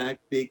Jack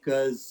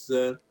because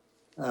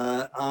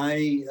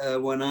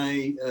when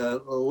I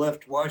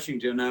left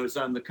Washington, I was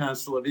on the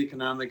Council of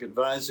Economic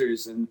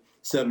Advisors in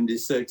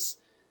 '76.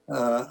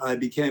 I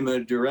became a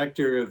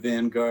director of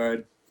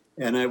Vanguard,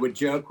 and I would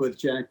joke with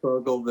Jack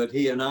Bogle that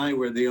he and I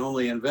were the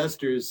only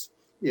investors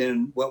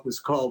in what was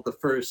called the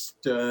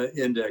first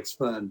index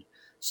fund.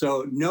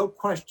 So no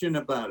question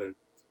about it.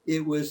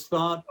 It was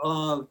thought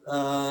of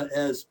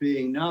as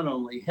being not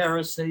only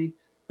heresy,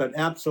 but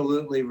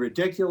absolutely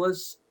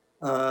ridiculous.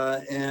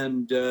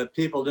 And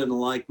people didn't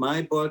like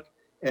my book,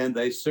 and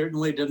they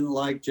certainly didn't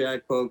like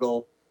Jack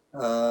Bogle,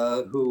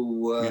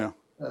 who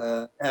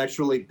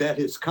actually bet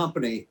his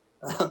company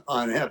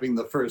on having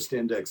the first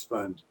index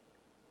fund.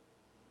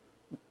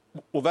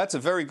 Well, that's a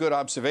very good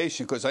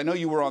observation, because I know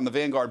you were on the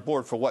Vanguard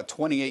board for,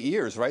 28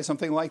 years, right?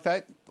 Something like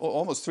that?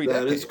 Almost 3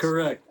 decades. That is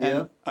correct,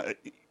 and,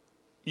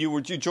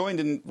 You joined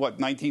in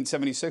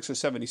 1976 or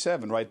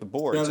 77, right? The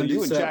board. 77. So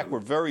you and Jack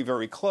were very,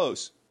 very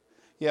close.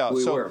 Yeah.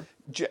 We so were.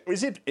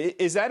 Is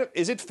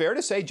it fair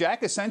to say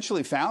Jack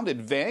essentially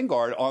founded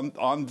Vanguard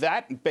on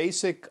that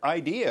basic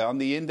idea, on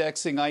the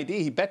indexing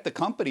idea? He bet the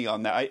company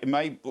on that.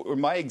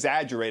 Am I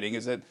exaggerating?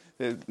 Is it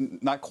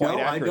not quite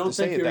accurate to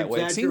say it that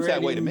way? It seems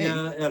that way to me.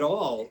 At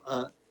all.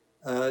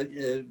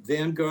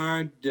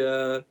 Vanguard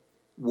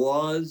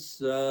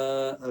was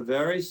a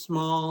very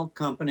small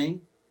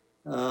company.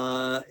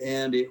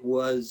 And it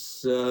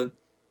was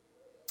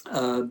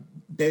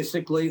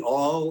basically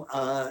all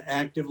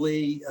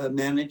actively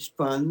managed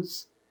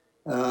funds.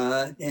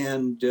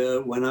 And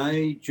when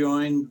I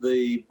joined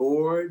the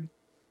board,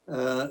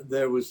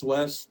 there was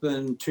less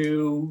than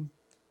 $2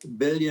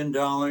 billion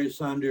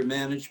under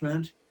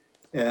management.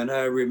 And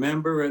I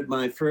remember at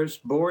my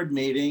first board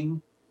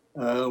meeting,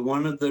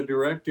 one of the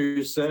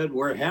directors said,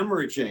 "We're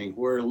hemorrhaging,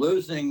 we're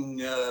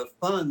losing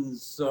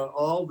funds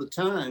all the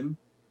time."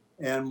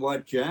 And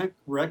what Jack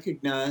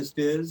recognized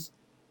is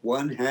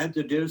one had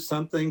to do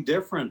something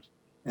different.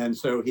 And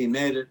so he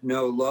made it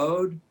no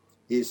load.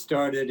 He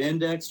started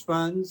index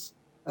funds.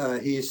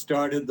 He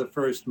started the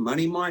first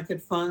money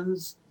market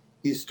funds.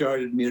 He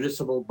started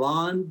municipal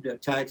bond,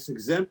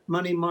 tax-exempt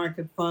money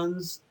market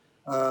funds.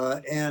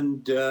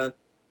 And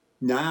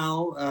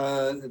now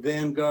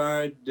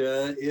Vanguard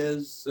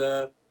is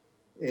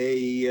a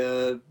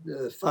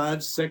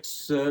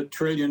 $5-6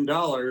 trillion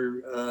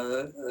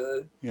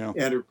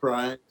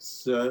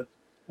enterprise,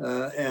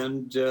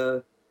 and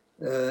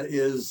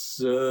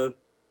is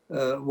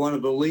one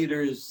of the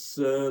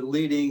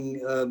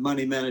leading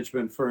money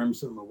management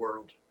firms in the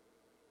world.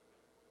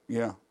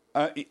 Yeah.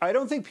 I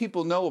don't think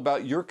people know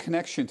about your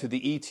connection to the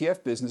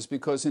ETF business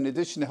because in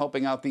addition to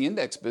helping out the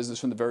index business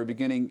from the very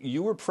beginning,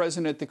 you were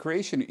present at the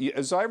creation.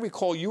 As I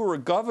recall, you were a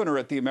governor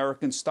at the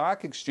American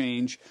Stock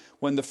Exchange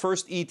when the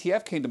first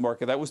ETF came to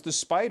market. That was the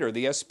SPDR,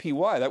 the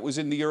SPY. That was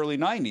in the early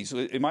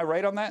 90s. Am I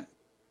right on that?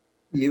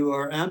 You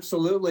are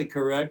absolutely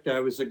correct. I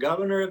was the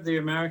governor of the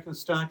American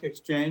Stock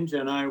Exchange,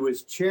 and I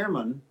was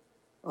chairman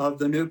of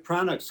the New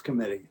Products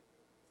Committee.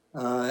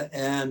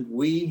 And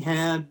we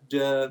had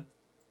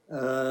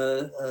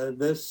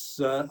this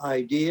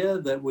idea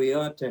that we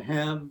ought to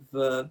have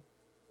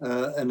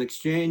an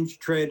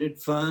exchange-traded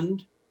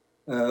fund.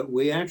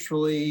 We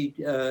actually,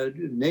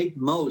 Nate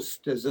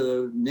Most is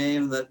a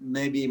name that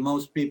maybe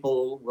most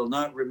people will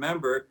not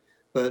remember,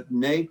 but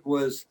Nate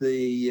was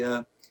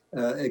the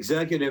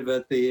executive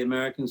at the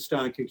American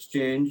Stock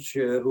Exchange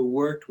who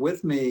worked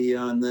with me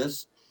on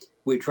this.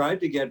 We tried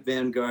to get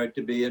Vanguard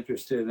to be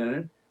interested in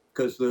it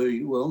because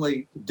the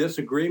only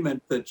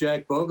disagreement that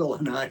Jack Bogle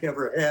and I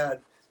ever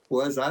had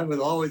was I was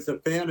always a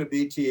fan of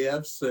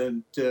ETFs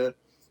and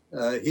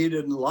he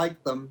didn't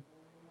like them.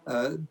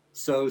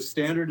 So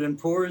Standard &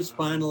 Poor's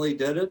finally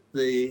did it.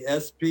 The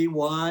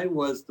SPY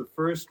was the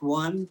first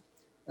one.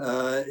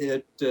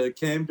 It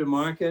came to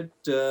market,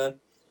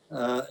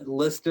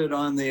 listed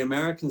on the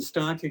American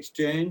Stock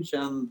Exchange,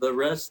 and the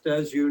rest,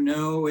 as you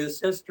know,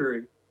 is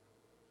history.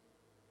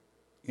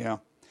 Yeah.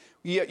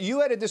 Yeah, you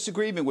had a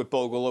disagreement with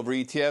Bogle over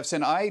ETFs,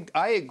 and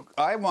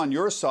I'm on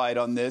your side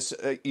on this.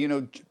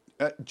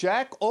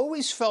 Jack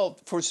always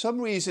felt, for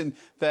some reason,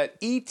 that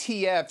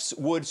ETFs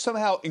would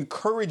somehow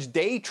encourage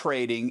day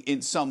trading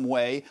in some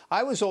way.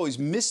 I was always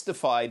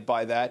mystified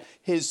by that.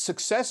 His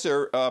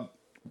successor,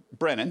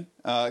 Brennan,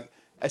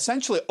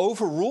 essentially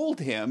overruled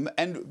him,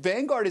 and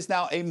Vanguard is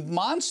now a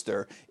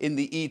monster in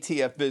the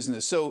ETF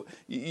business. So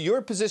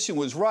your position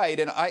was right,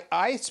 and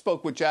I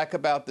spoke with Jack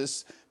about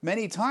this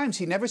many times.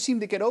 He never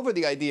seemed to get over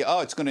the idea,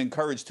 it's going to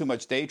encourage too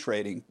much day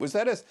trading.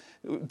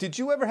 Did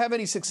you ever have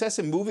any success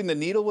in moving the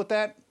needle with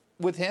that,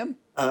 with him?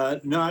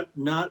 Not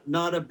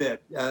a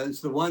bit.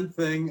 It's the one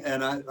thing,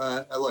 and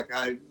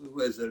I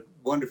was a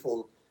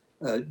wonderful,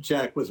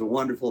 Jack was a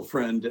wonderful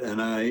friend,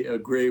 and I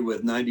agree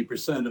with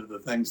 90% of the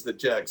things that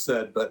Jack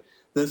said, but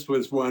this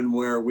was one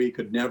where we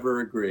could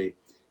never agree.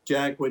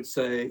 Jack would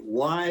say,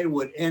 why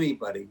would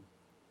anybody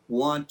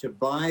want to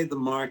buy the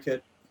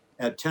market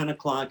at 10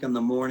 o'clock in the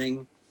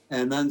morning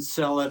and then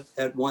sell it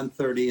at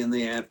 1:30 in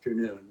the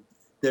afternoon?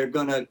 They're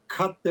going to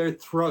cut their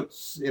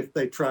throats if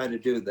they try to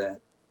do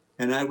that.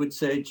 And I would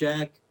say,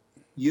 Jack,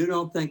 you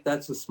don't think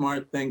that's a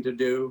smart thing to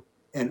do,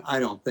 and I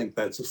don't think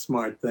that's a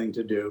smart thing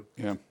to do.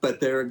 Yeah.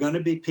 But there are going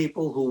to be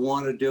people who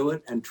want to do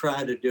it and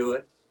try to do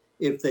it.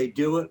 If they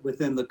do it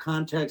within the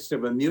context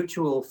of a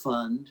mutual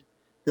fund,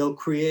 they'll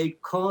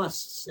create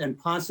costs and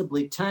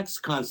possibly tax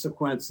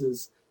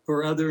consequences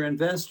for other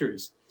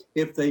investors.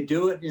 If they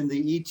do it in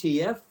the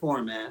ETF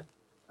format,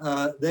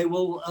 they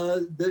will.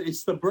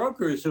 It's the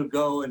brokers who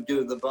go and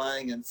do the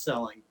buying and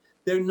selling.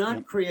 They're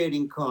not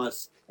creating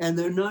costs, and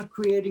they're not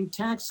creating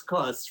tax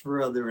costs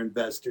for other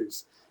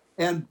investors.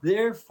 And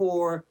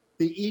therefore,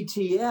 the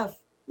ETF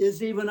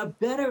is even a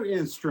better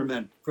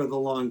instrument for the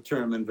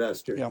long-term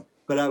investor. Yeah.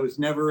 But I was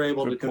never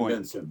able to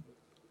convince him.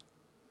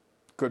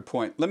 Good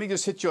point. Let me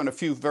just hit you on a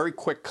few very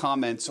quick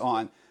comments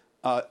on,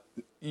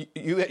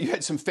 you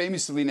had some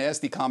famously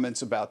nasty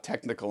comments about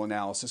technical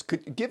analysis.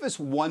 Could you give us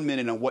 1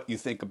 minute on what you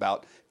think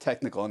about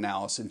technical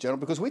analysis in general?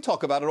 Because we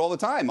talk about it all the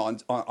time on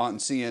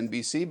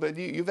CNBC, but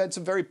you've had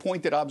some very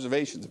pointed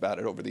observations about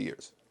it over the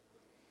years.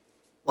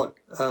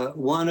 Look,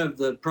 one of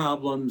the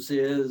problems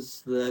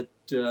is that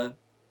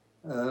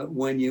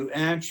when you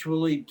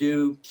actually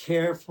do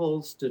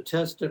careful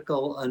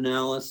statistical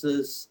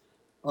analysis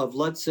of,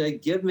 let's say,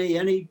 give me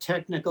any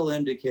technical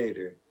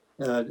indicator.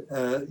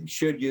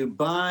 Should you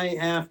buy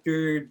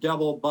after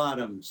double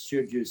bottoms?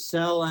 Should you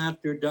sell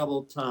after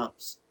double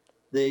tops?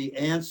 The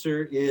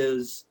answer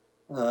is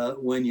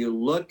when you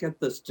look at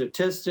the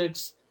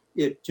statistics,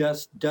 it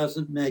just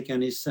doesn't make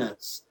any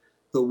sense.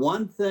 The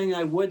one thing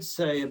I would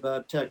say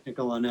about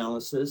technical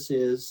analysis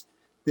is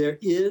there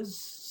is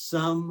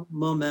some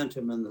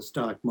momentum in the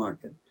stock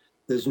market.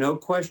 There's no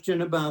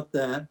question about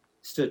that.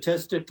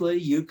 Statistically,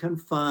 you can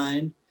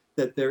find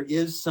that there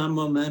is some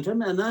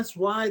momentum, and that's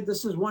why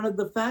this is one of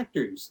the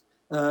factors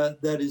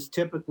that is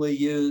typically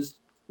used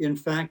in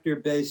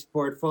factor-based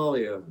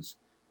portfolios.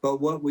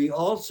 But what we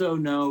also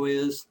know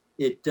is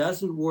it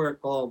doesn't work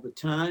all the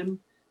time.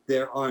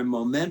 There are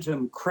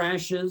momentum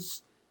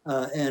crashes,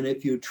 and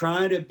if you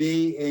try to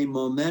be a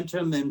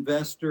momentum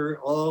investor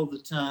all the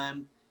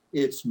time,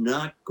 it's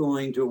not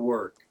going to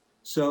work.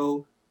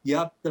 So,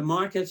 yep, the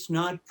market's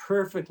not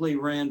perfectly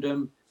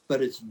random,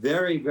 but it's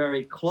very,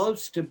 very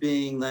close to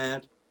being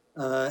that.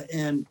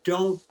 And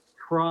don't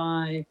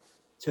try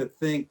to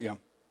think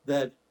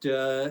that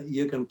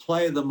you can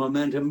play the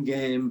momentum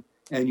game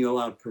and you'll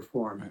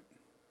outperform. Right.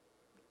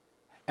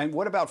 And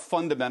what about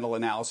fundamental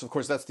analysis? Of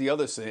course, that's the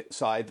other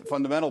side.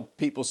 Fundamental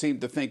people seem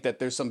to think that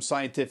there's some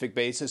scientific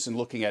basis in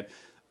looking at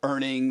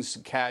earnings,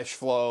 cash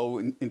flow,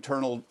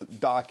 internal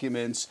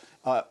documents.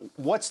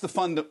 What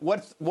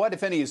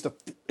if any is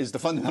the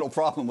fundamental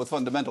problem with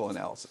fundamental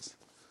analysis?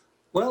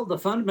 Well, the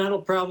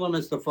fundamental problem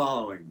is the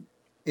following.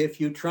 If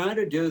you try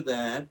to do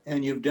that,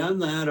 and you've done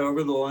that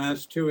over the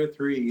last 2 or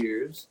 3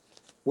 years,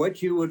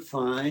 what you would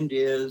find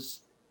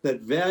is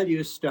that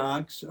value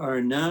stocks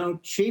are now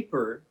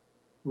cheaper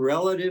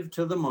relative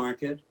to the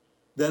market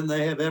than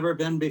they have ever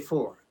been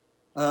before.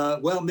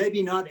 Well,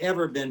 maybe not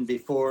ever been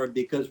before,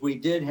 because we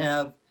did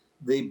have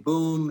the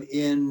boom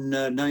in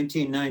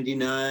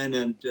 1999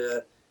 and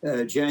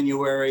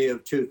January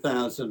of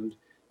 2000,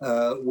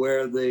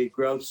 where the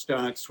growth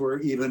stocks were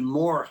even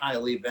more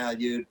highly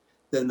valued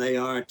than they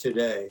are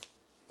today.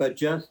 But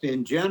just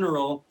in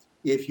general,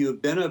 if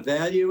you've been a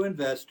value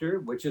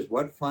investor, which is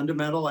what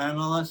fundamental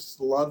analysts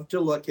love to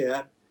look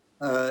at,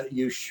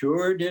 you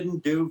sure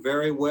didn't do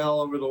very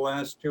well over the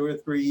last 2 or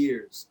 3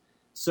 years.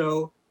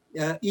 So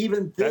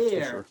even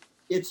there,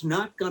 it's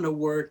not going to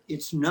work.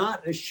 It's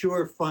not a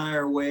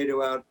surefire way to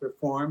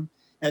outperform.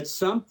 At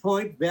some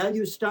point,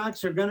 value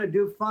stocks are going to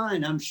do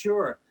fine, I'm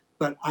sure.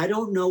 But I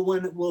don't know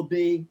when it will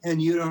be,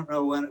 and you don't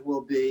know when it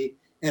will be.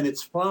 And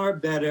it's far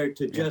better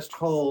to just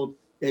hold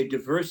a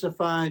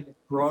diversified,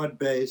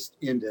 broad-based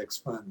index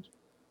fund.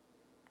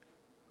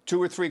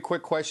 2 or 3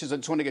 quick questions. I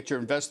just want to get your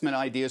investment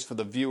ideas for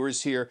the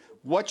viewers here.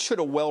 What should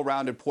a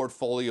well-rounded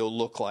portfolio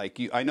look like?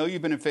 I know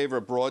you've been in favor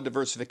of broad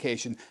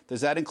diversification.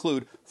 Does that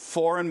include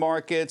foreign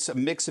markets, a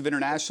mix of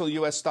international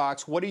U.S.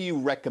 stocks? What are you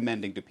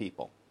recommending to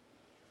people?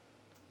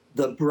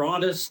 The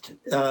broadest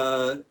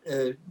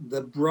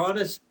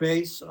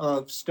base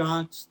of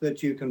stocks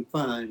that you can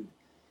find,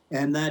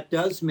 and that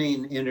does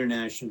mean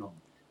international.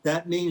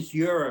 That means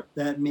Europe,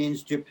 that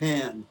means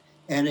Japan,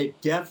 and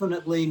it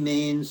definitely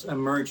means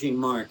emerging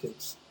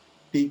markets.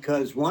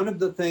 Because one of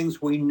the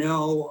things we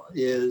know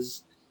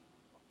is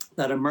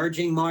that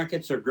emerging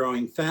markets are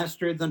growing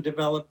faster than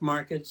developed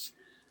markets.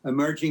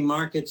 Emerging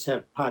markets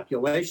have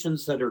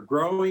populations that are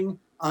growing,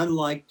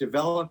 unlike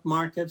developed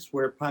markets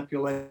where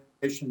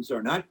populations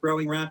are not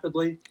growing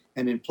rapidly.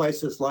 And in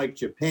places like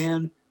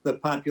Japan, the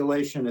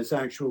population is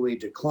actually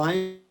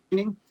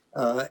declining.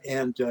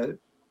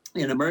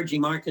 In emerging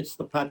markets,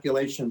 the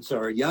populations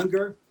are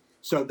younger,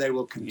 so they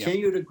will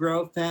continue to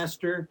grow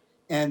faster.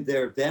 And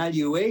their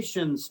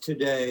valuations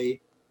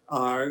today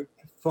are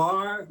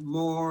far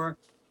more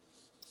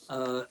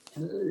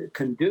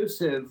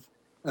conducive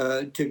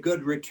to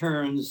good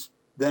returns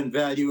than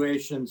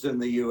valuations in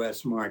the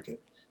U.S.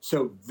 market.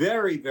 So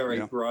very,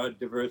 very broad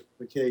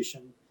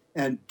diversification,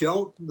 and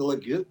don't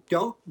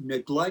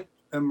neglect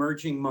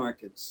emerging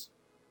markets.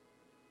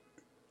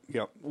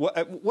 Yeah.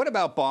 What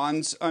about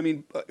bonds? I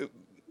mean,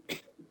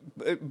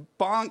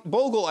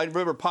 Bogle, I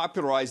remember,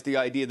 popularized the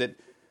idea that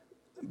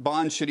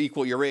bonds should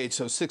equal your age.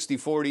 So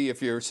 60-40,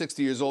 if you're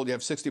 60 years old, you have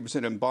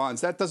 60% in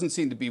bonds. That doesn't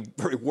seem to be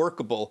very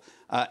workable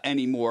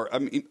anymore. I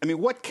mean,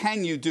 what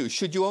can you do?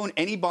 Should you own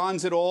any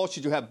bonds at all?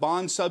 Should you have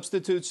bond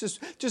substitutes?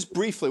 Just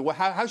briefly,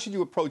 how should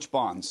you approach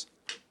bonds?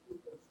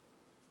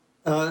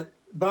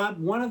 Bob,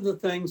 one of the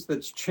things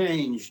that's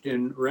changed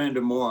in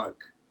Random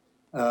Walk,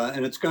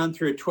 and it's gone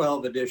through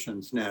 12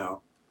 editions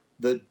now,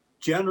 the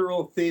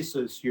general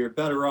thesis, you're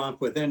better off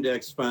with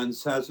index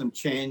funds, hasn't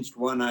changed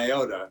one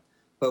iota.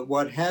 But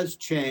what has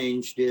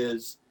changed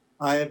is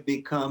I have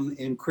become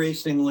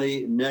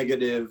increasingly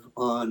negative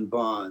on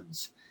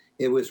bonds.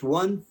 It was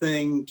one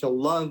thing to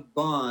love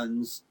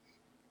bonds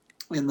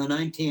in the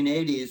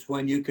 1980s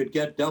when you could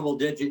get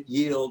double-digit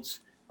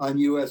yields on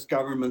U.S.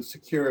 government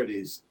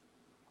securities.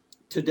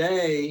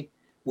 Today,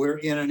 we're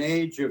in an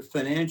age of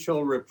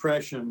financial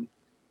repression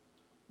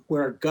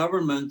where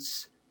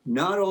governments,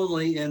 not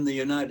only in the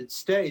United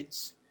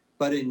States,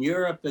 but in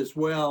Europe as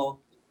well,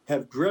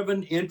 have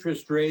driven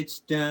interest rates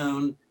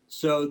down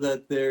so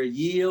that their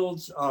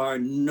yields are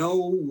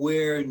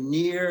nowhere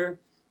near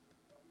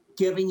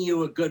giving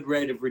you a good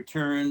rate of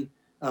return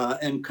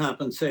and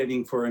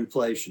compensating for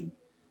inflation.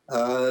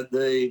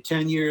 The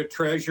 10-year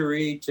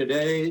Treasury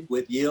today,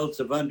 with yields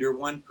of under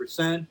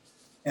 1%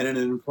 and an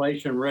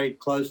inflation rate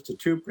close to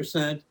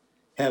 2%,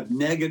 have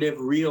negative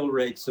real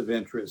rates of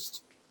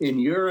interest. In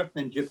Europe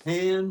and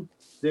Japan,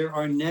 there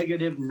are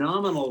negative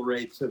nominal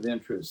rates of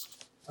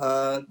interest.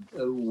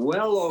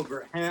 Well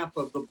over half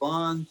of the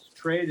bonds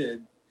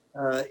traded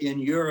in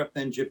Europe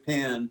and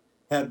Japan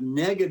have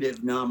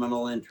negative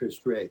nominal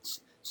interest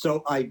rates.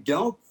 So I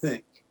don't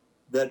think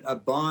that a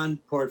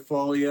bond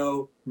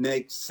portfolio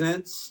makes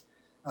sense.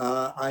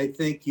 I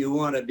think you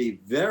want to be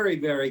very,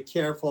 very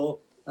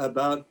careful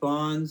about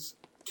bonds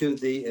to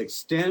the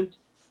extent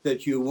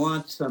that you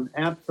want some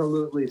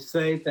absolutely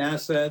safe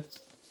assets.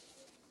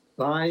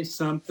 Buy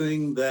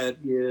something that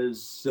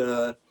is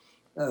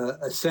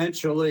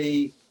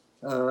essentially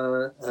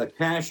a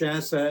cash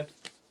asset,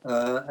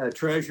 a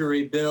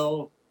treasury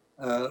bill,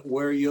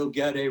 where you'll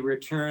get a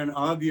return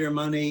of your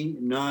money,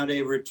 not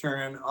a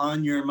return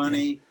on your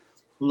money.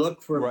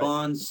 Look for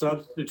bond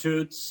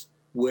substitutes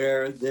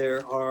where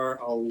there are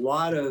a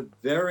lot of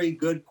very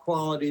good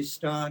quality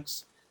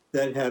stocks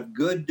that have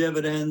good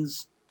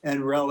dividends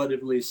and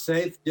relatively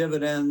safe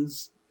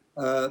dividends.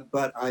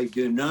 but I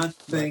do not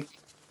think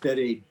that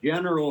a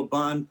general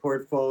bond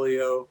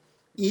portfolio,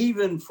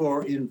 even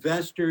for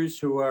investors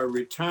who are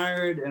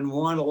retired and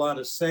want a lot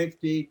of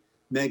safety,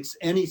 makes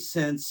any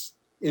sense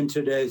in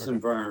today's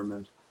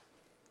environment.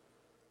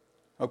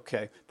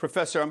 Okay.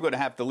 Professor, I'm going to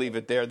have to leave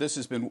it there. This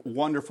has been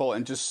wonderful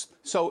and just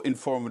so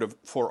informative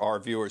for our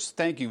viewers.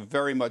 Thank you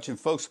very much. And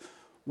folks,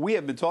 we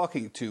have been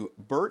talking to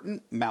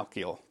Burton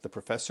Malkiel, the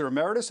Professor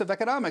Emeritus of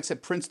Economics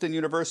at Princeton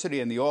University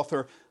and the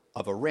author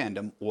of A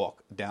Random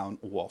Walk Down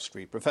Wall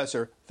Street.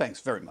 Professor, thanks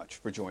very much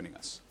for joining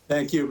us.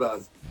 Thank you,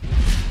 Bob.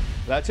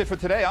 That's it for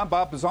today. I'm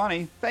Bob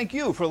Pisani. Thank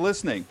you for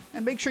listening.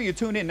 And make sure you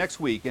tune in next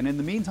week. And in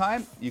the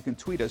meantime, you can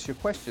tweet us your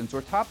questions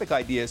or topic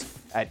ideas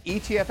at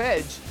ETF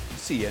Edge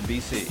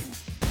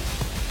CNBC.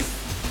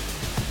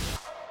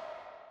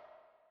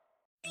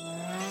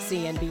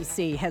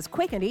 CNBC has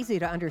quick and easy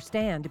to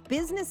understand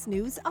business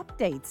news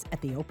updates at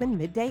the open,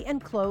 midday,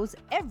 and close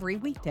every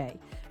weekday.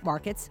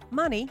 Markets,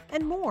 money,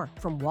 and more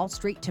from Wall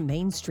Street to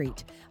Main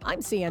Street. I'm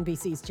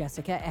CNBC's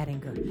Jessica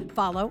Ettinger.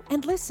 Follow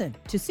and listen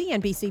to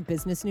CNBC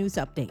Business News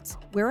Updates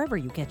wherever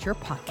you get your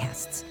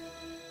podcasts.